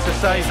 What a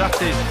save that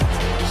is.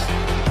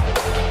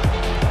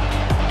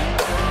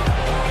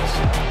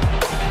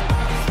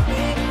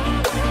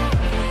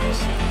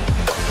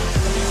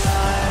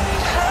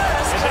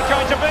 Is it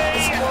going to be?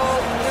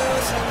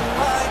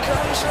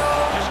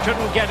 Just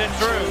couldn't get it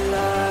through.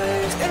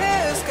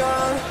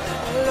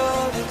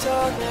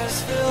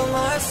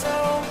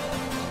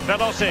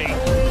 Veloci.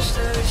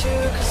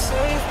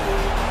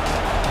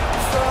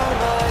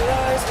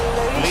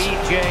 Lee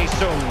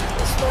Jae-sung.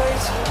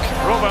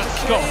 Robert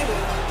Scott.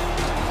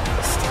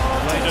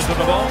 Laid into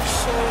the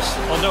box.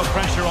 Well, no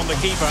pressure on the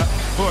keeper.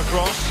 Poor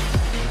cross.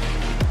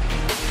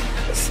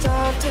 Let's go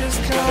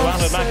to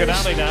Alan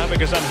McInally now,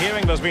 because I'm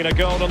hearing there's been a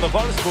goal in the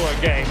Wolfsburg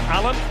game.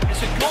 Alan?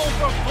 It's a goal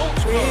for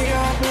Wolfsburg.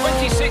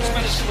 26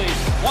 minutes lead.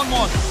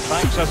 1-1.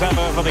 Thanks as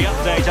ever for the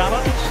update,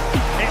 Alan.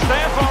 It's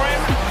there for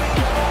him.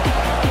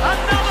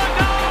 Another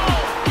goal!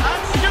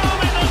 And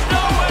surely there's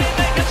no way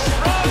they can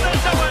throw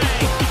this away.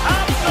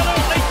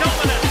 Absolutely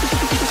dominant.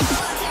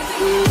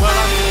 Well,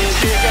 as you can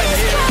see again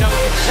here, he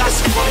knows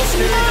exactly what he's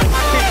doing and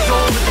kicks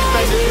all the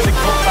defenders with a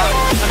cutback.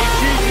 And he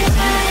chooses to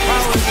use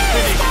power as a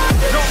finish.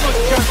 Not much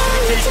chance for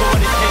the keeper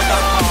when it's hit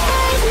that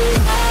hard.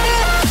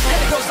 And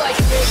it goes like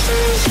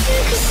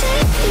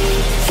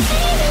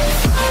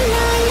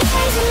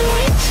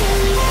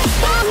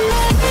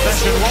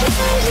Possession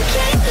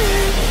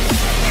one.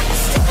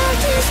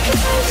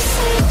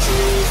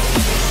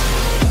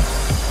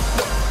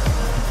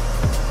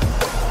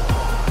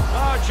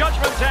 Oh,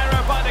 judgment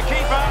error by the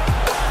keeper.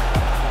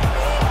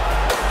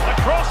 The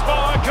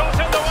crossbar got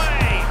in the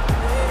way.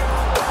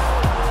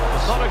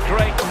 It's not a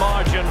great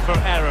margin for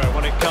error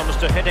when it comes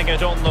to hitting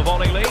it on the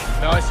volley, Lee.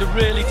 No, it's a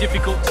really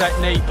difficult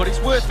technique, but it's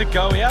worth the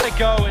go. He had a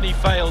go and he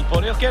failed,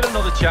 but he'll get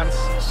another chance.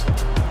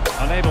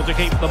 Unable to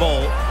keep the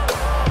ball.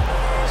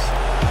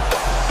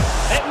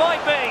 It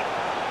might be.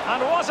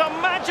 And what a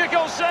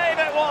magical save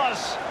it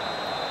was.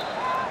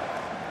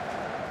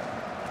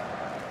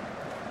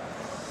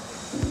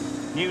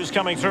 News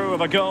coming through of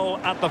a goal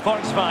at the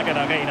Volkswagen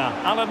Arena.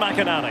 Alan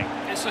McInally.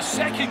 It's the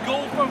second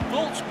goal for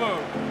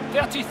Wolfsburg.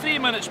 33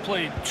 minutes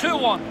played.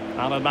 2-1.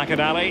 Alan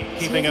McInally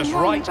keeping us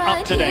right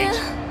up to date.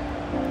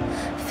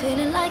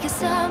 Feeling like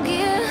it's all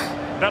gear.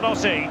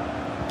 Veloci.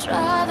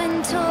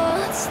 Driving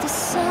towards the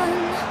sun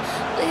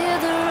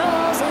with a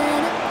rose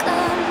and a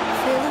gun.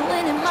 Feel the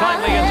wind in my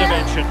Timely hair.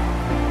 intervention.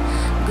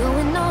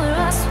 Going nowhere,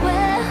 I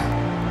swear.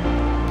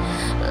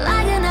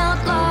 Like an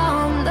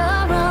outlaw on the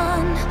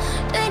run.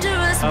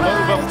 Dangerous, An but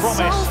over-promise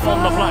it's so on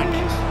the fun. flank.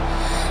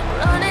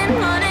 Running,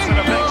 It's an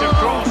effective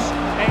cross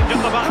aimed at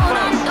the back Hold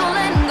on, post. don't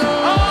let go.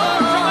 Oh,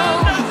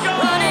 tremendous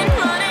goal! Running,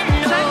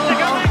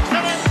 Technical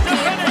excellence to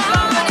finish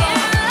that one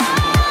off.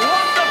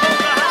 Wonderful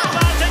to have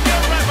that in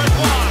your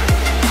repertoire.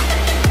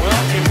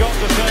 Well, you've got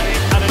to say,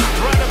 an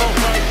incredible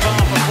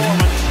first-half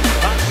performance.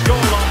 That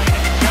scoreline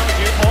tells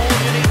you all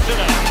you need to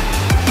know.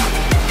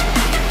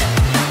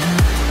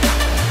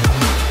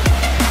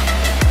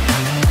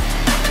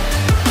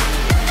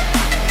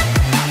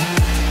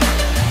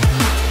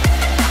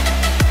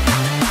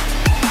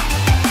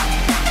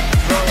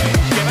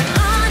 Throw-ins given.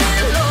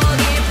 Running low,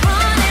 keep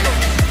running.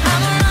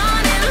 I'm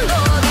running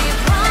low, keep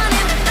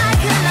running.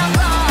 Like an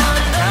outlaw on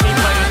the Can he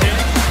play it in?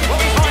 Will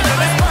he find the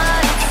net? but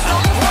it's so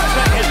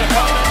Crossing his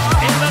opponent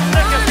in the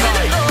nick of time.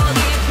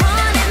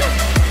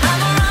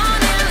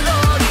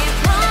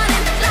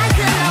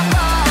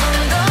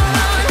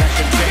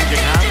 Possession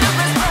changing hands.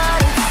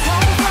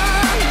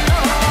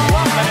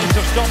 1 minute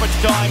of stoppage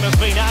time has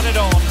been added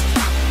on.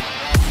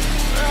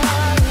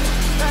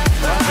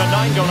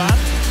 Nainggolan.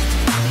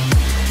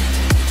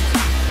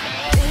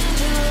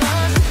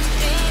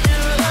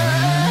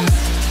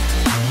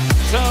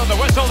 So the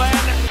whistle then.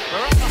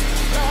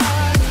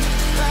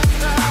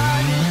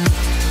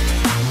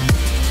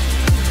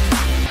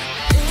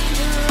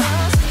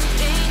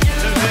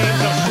 Two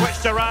teams have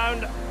switched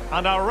around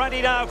and are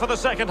ready now for the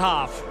second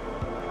half.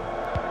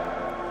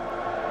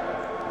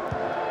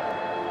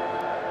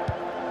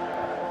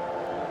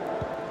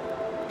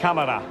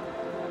 Camera.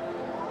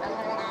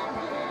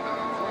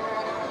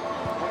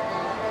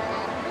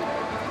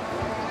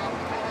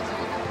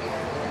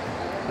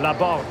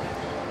 Laborde.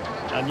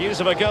 And news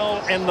of a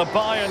goal in the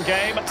Bayern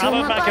game.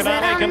 Alan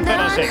McInerney can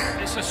finish it.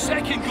 It's a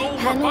second goal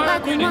for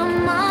Bayern Munich.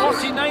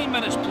 49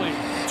 minutes played.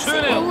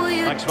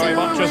 2-0. Thanks very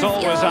much as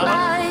always,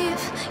 Alan.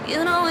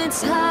 You know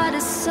it's hard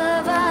to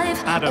survive.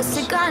 Adams.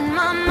 It's a gun in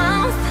my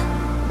mouth.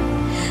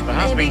 There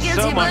has been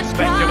so much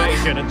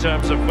speculation in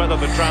terms of whether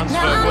the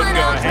transfer would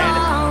go ahead,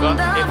 but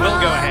it will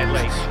go ahead,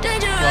 Lee.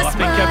 Well, I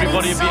think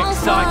everybody will be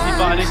excited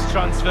by this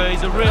transfer.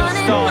 He's a real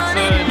starter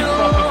and a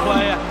proper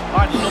player.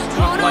 I'd love to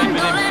have played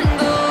with him.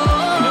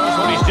 He knows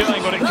what he's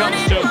doing when it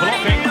comes to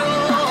blocking.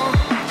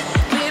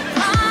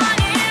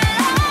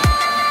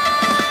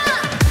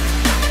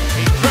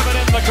 He's driven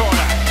in the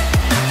corner.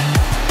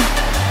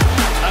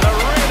 And a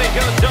really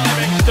good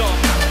diving stop.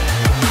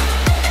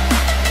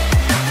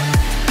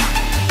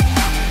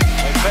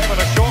 They favour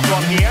a short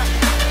one here.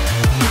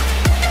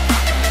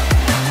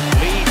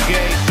 Lee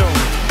Jae-sung.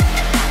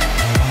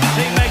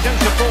 Teammate and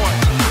support.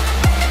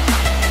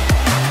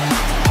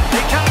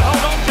 He can't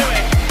hold on to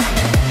it.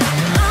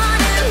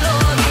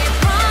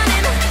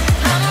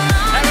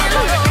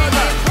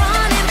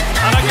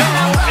 And a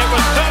goal. It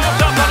was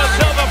served up on a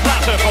silver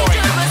platter for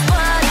him.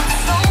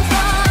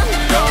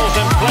 Goals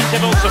in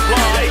plentiful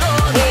supply.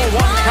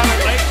 4-1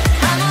 currently.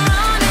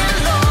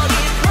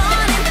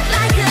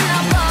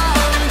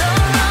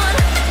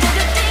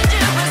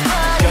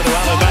 Go to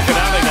Alan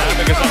McInerney now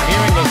because I'm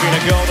hearing there's been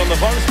a goal in the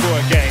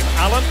Wolfsburg game.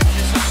 Alan?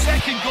 It's a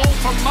second goal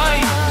for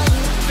Mainz.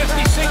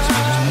 56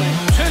 minutes played.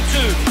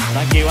 2-2.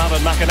 Thank you,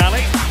 Alan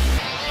McInerney.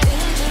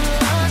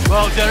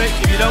 Well, Derek,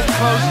 if you don't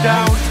close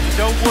down, you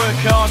don't work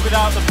hard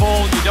without the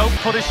ball, you don't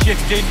put a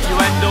shift in, you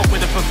end up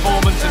with a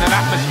performance and an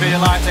atmosphere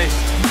like this.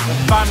 The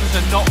fans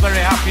are not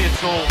very happy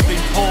at all. It's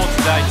been poor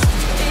today.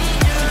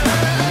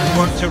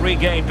 Work to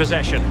regain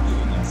possession.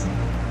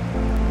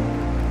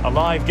 A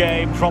live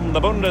game from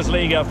the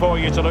Bundesliga for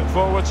you to look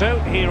forward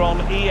to here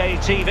on EA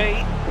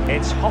TV.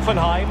 It's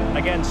Hoffenheim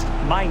against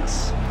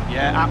Mainz.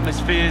 Yeah,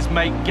 atmospheres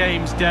make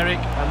games, Derek,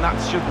 and that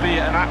should be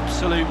an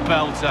absolute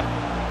belter.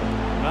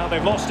 Now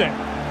they've lost it.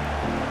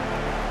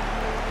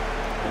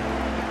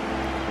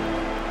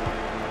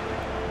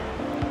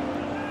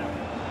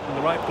 In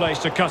the right place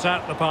to cut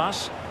out the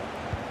pass.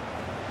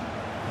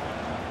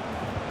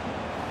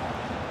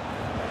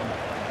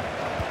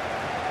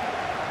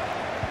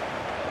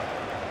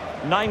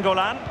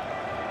 Nainggolan.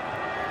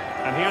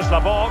 And here's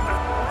Laborde.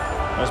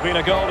 There's been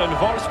a goal in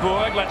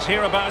Wolfsburg. Let's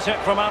hear about it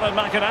from Alan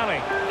McInerney.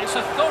 It's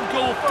a third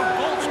goal for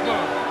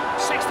Wolfsburg.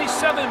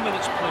 67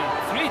 minutes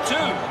played. 3-2.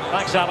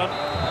 Thanks, Alan.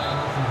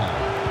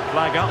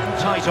 Flag up,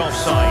 tight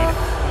offside.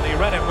 And he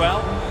read it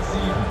well.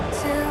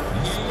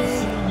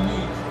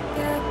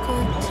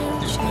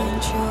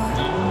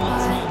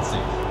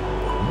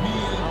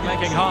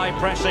 Making high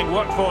pressing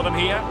work for them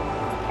here.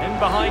 In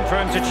behind for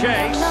him to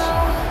chase.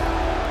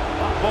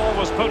 That ball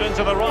was put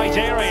into the right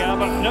area,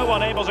 but no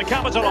one able to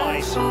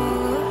capitalise.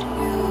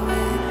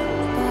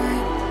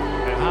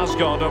 It has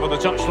gone over the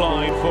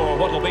touchline for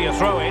what will be a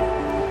throw-in.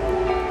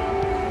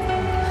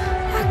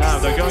 Now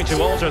they're going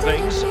to alter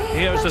things.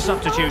 Here's the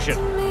substitution.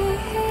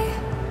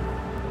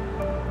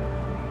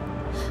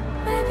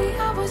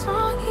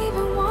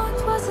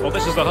 Well,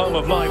 this is the home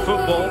of live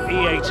football,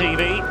 EA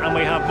TV, and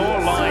we have more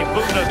live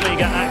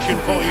Bundesliga action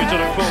for you to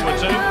look forward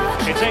to.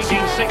 It's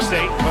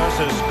 1860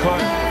 versus Köln.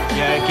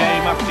 Yeah,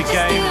 game after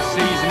game, the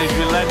season is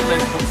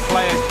relentless, but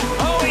players...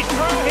 Oh, he's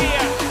through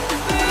here!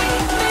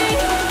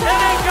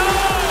 In it goes!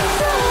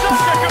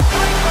 Such a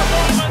complete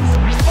performance!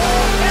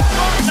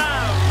 4-1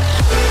 now!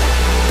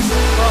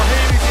 Well,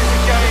 here it is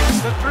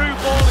again. The through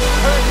ball is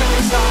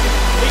perfectly timed.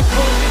 It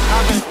causes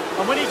havoc,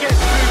 and when he gets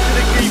through to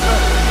the keeper,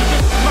 he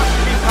just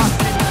smashes it past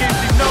him. He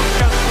gives him no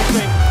chance to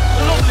win.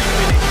 Lovely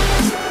finish.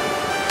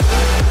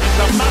 It's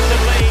a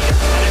massive lead,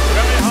 and it's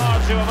very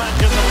hard to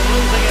imagine them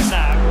losing it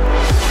now.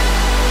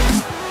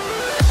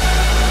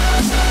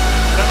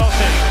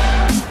 Penalty.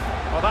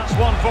 Well, that's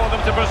one for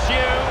them to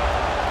pursue.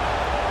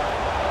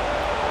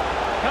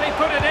 Can he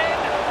put it in?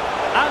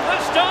 And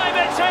this time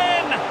it's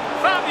in!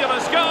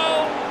 Fabulous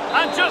goal!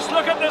 And just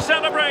look at the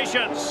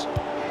celebrations.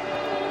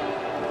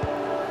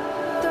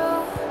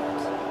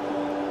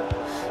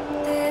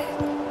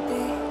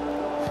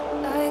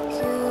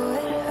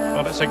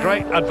 Well, it's a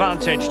great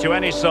advantage to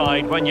any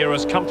side when you're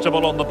as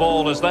comfortable on the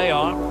ball as they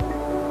are.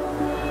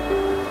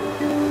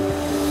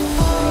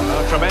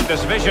 A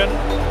tremendous vision.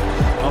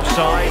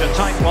 Offside, a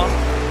tight one.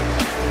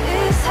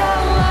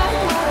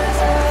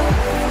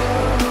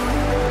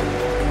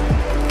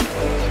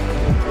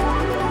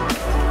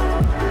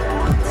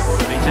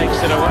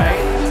 it away.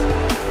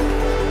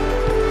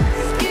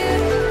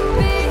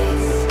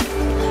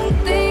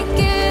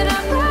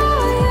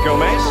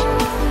 Gomez.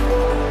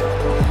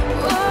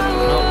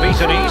 Not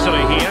beaten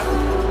easily here.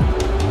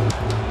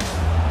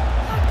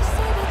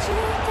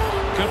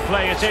 Could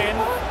play it in.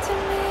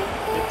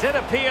 It did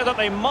appear that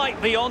they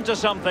might be onto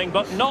something,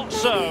 but not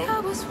so.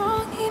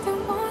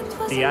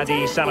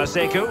 Diadi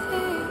Salaseku.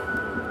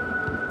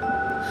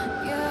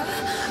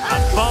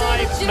 And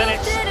 5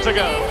 minutes to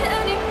go.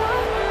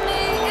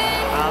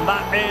 And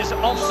that is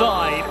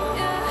offside.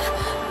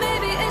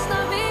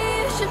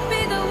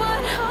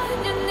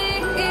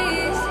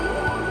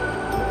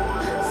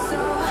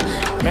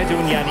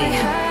 Medunyani.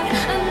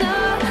 And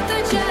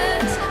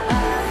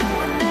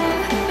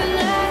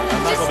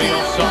that'll be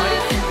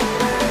offside.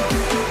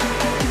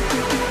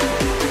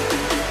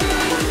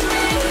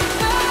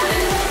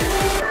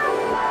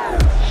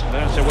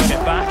 There to win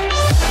it back.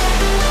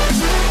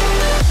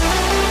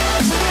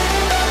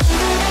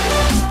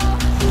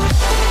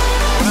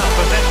 Well,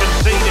 possession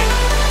ceded.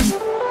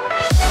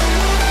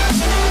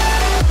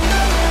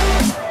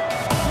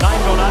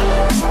 Nainggolan.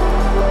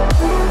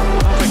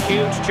 Not a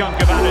huge chunk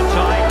of added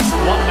time.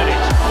 1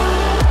 minute.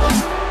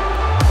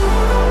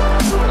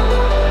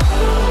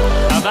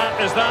 And that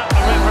is that.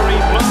 The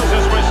referee blows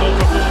his whistle.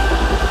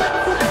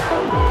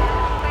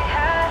 We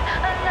had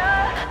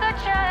another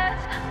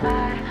chance. I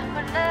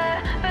would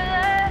never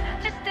let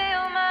you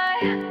steal my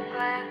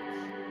glance.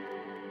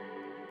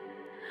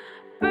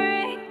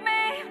 Bring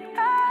me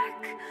back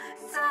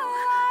to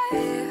life.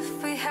 If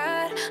we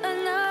had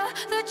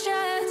another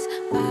chance,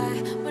 I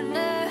would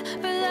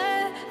never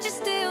let you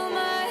steal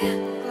my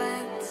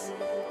glance.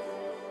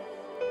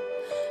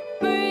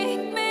 Bring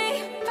me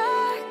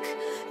back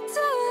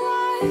to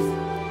life.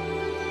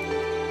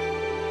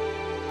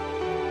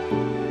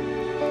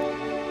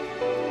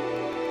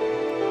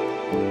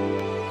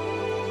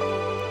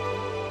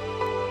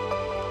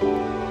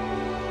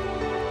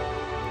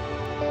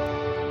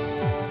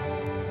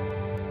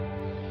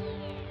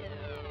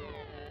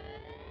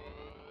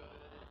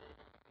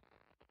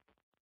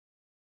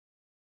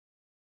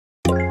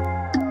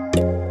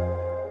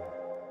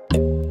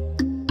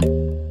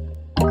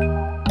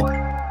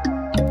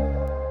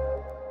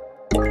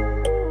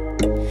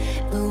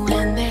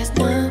 When there's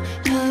no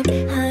hope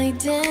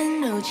hiding,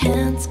 no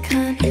chance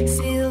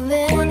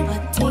concealing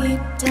what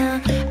deep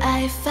down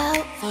I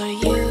felt for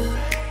you.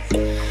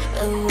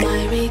 Oh, I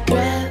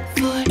regret